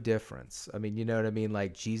 there's no difference. I mean, you know what I mean?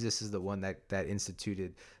 Like, Jesus is the one that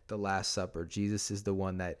instituted the Last Supper. Jesus is the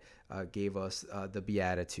one that gave us the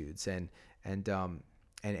Beatitudes and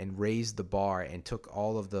raised the bar and took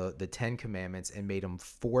all of the 10 commandments and made them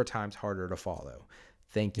 4 times harder to follow.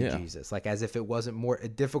 Thank you, Jesus. Like, as if it wasn't more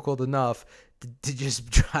difficult enough to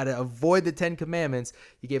just try to avoid the 10 commandments.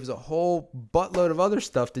 You gave us a whole buttload of other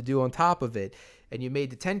stuff to do on top of it. And you made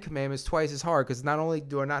the 10 commandments twice as hard, because not only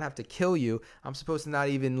do I not have to kill you, I'm supposed to not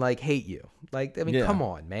even like hate you. Like, I mean, come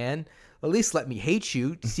on, man. At least let me hate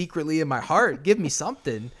you secretly in my heart. Give me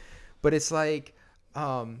something. But it's like,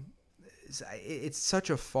 it's such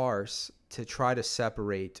a farce to try to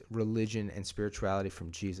separate religion and spirituality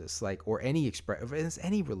from Jesus, like, or any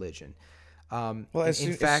religion. Well, as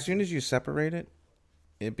soon as you separate it,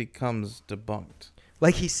 it becomes debunked.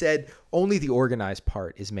 Like he said, only the organized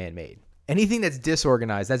part is man-made. Anything that's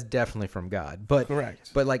disorganized, that's definitely from God. But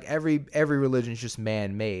correct. But like every religion is just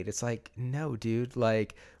man-made. It's like, no, dude.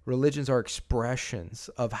 Like, religions are expressions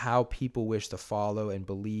of how people wish to follow and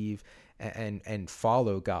believe and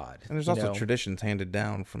follow God. And there's also traditions handed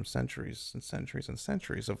down from centuries and centuries and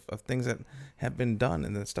centuries of things that have been done,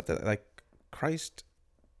 and the stuff that like Christ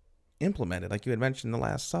implemented, like you had mentioned, the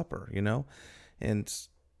Last Supper, and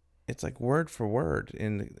it's like word for word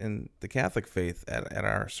in the Catholic faith at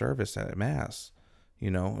our service at Mass.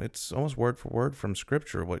 It's almost word for word from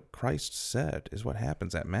Scripture. What Christ said is what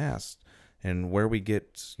happens at Mass, and where we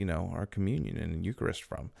get our communion and Eucharist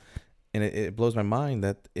from. And it blows my mind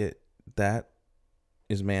that that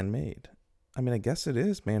is man-made. I mean, I guess it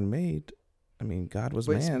is man-made. I mean, God was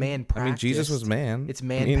man. It's man I mean, Jesus was man. It's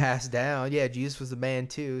man passed down. Yeah, Jesus was a man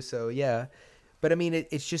too. So yeah. But I mean,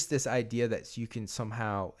 it's just this idea that you can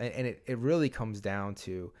somehow, and it really comes down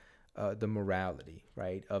to the morality,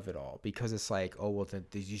 right, of it all. Because it's like, oh, well,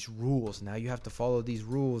 these rules, now you have to follow these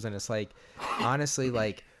rules. And it's like, honestly,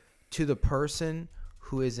 like, to the person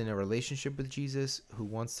who is in a relationship with Jesus, who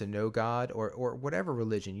wants to know God, or whatever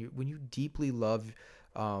religion, when you deeply love,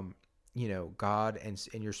 God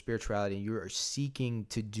and your spirituality, and you're seeking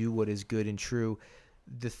to do what is good and true,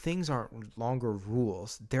 the things aren't longer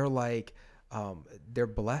rules. They're like, they're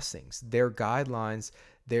blessings, they're guidelines.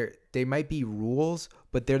 They might be rules,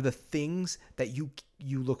 but they're the things that you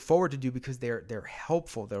look forward to do because they're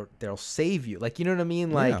helpful. They'll save you. Like, you know what I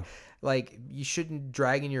mean? Like you shouldn't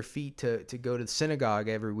drag in your feet to go to the synagogue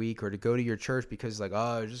every week, or to go to your church because like,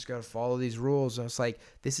 oh, I just got to follow these rules. And it's like,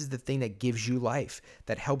 this is the thing that gives you life,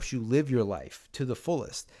 that helps you live your life to the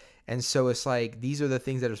fullest. And so it's like, these are the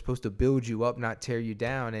things that are supposed to build you up, not tear you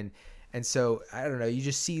down. And so I don't know, you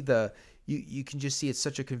just see you can just see it's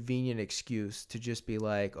such a convenient excuse to just be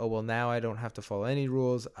like, oh, well, now I don't have to follow any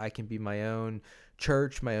rules. I can be my own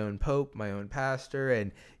church, my own pope, my own pastor.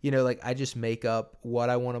 And, like, I just make up what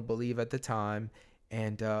I want to believe at the time.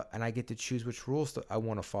 And I get to choose which rules I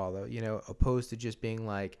want to follow, opposed to just being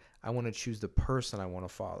like, I want to choose the person I want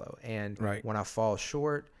to follow. And when I fall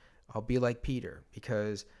short, I'll be like Peter,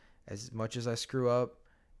 because as much as I screw up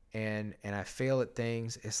and I fail at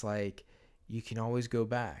things, it's like, you can always go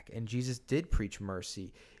back. And Jesus did preach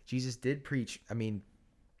mercy. Jesus did preach, I mean,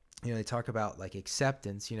 they talk about like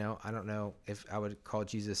acceptance, I don't know if I would call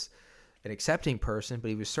Jesus an accepting person, but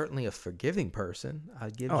he was certainly a forgiving person.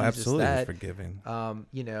 I'd give Jesus absolutely that. Forgiving.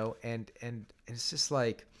 And it's just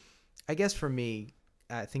like, I guess for me,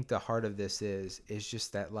 I think the heart of this is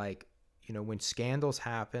just that, like, when scandals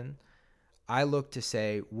happen, I look to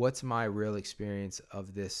say, what's my real experience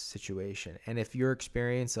of this situation? And if your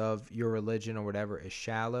experience of your religion or whatever is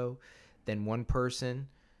shallow, then one person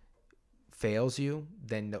fails you,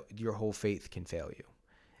 then your whole faith can fail you.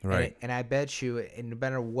 Right. And I bet you, and no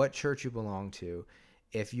matter what church you belong to,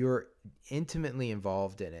 if you're intimately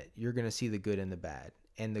involved in it, you're going to see the good and the bad.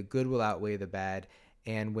 And the good will outweigh the bad.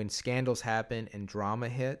 And when scandals happen and drama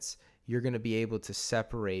hits, you're going to be able to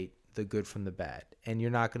separate the good from the bad, and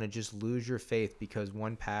you're not going to just lose your faith because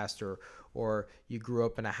one pastor, or you grew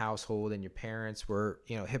up in a household and your parents were,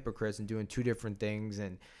 hypocrites and doing two different things,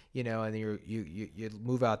 and and then you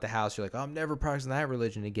move out the house, you're like, oh, I'm never practicing that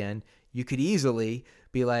religion again. You could easily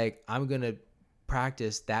be like, I'm going to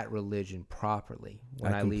practice that religion properly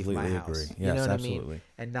when I leave my house. Agree. Yes, you know what absolutely. I mean?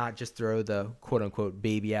 And not just throw the quote unquote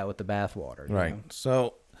baby out with the bathwater. Right.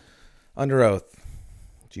 So, under oath,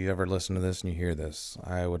 do you ever listen to this and you hear this?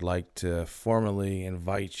 I would like to formally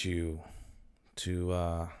invite you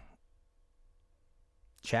to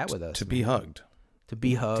chat with us, to be hugged, to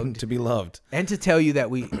be hugged, to be loved, and to tell you that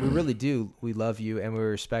we really do. We love you and we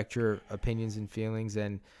respect your opinions and feelings.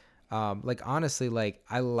 And honestly,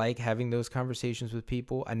 I like having those conversations with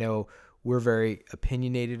people. I know we're very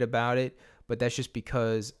opinionated about it, but that's just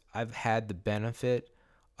because I've had the benefit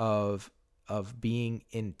of being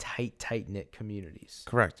in tight knit communities.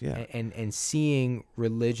 Correct. Yeah. And seeing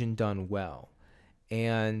religion done well,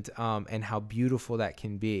 and how beautiful that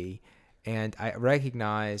can be. And I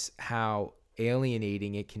recognize how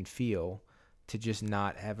alienating it can feel to just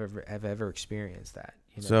not have ever experienced that.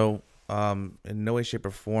 So, in no way, shape,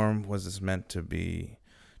 or form was this meant to be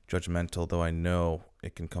judgmental, though I know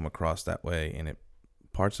it can come across that way, and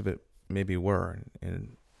parts of it maybe were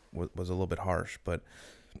and was a little bit harsh, but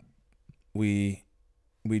we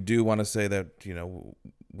do want to say that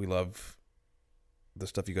we love the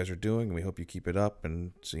stuff you guys are doing, and we hope you keep it up,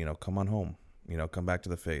 and so, come on home, come back to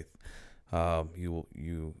the faith.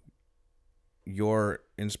 Your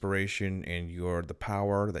inspiration and the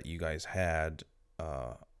power that you guys had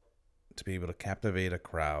to be able to captivate a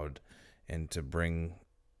crowd and to bring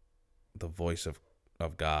the voice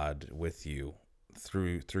of God with you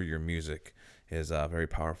through your music is very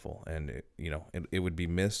powerful, and it would be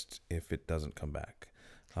missed if it doesn't come back.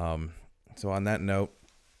 So on that note,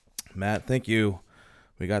 Matt, thank you.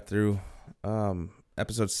 We got through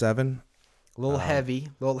episode 7. A little heavy,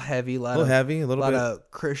 a lot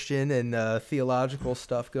of Christian and theological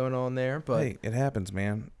stuff going on there, but hey, it happens,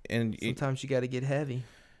 man. And sometimes you got to get heavy.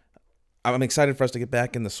 I'm excited for us to get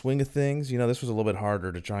back in the swing of things. This was a little bit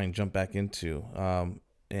harder to try and jump back into,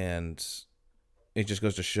 and it just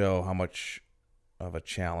goes to show how much of a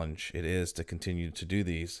challenge it is to continue to do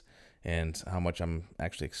these, and how much I'm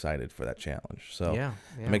actually excited for that challenge. So yeah.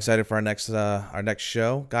 I'm excited for our next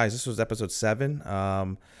show, guys. This was episode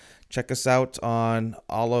 7. Check us out on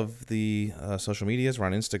all of the social medias. We're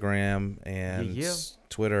on Instagram and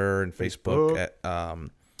Twitter and Facebook.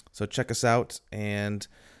 So check us out, and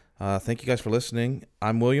thank you guys for listening.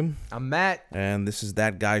 I'm William. I'm Matt. And this is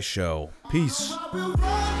That Guy Show. Peace.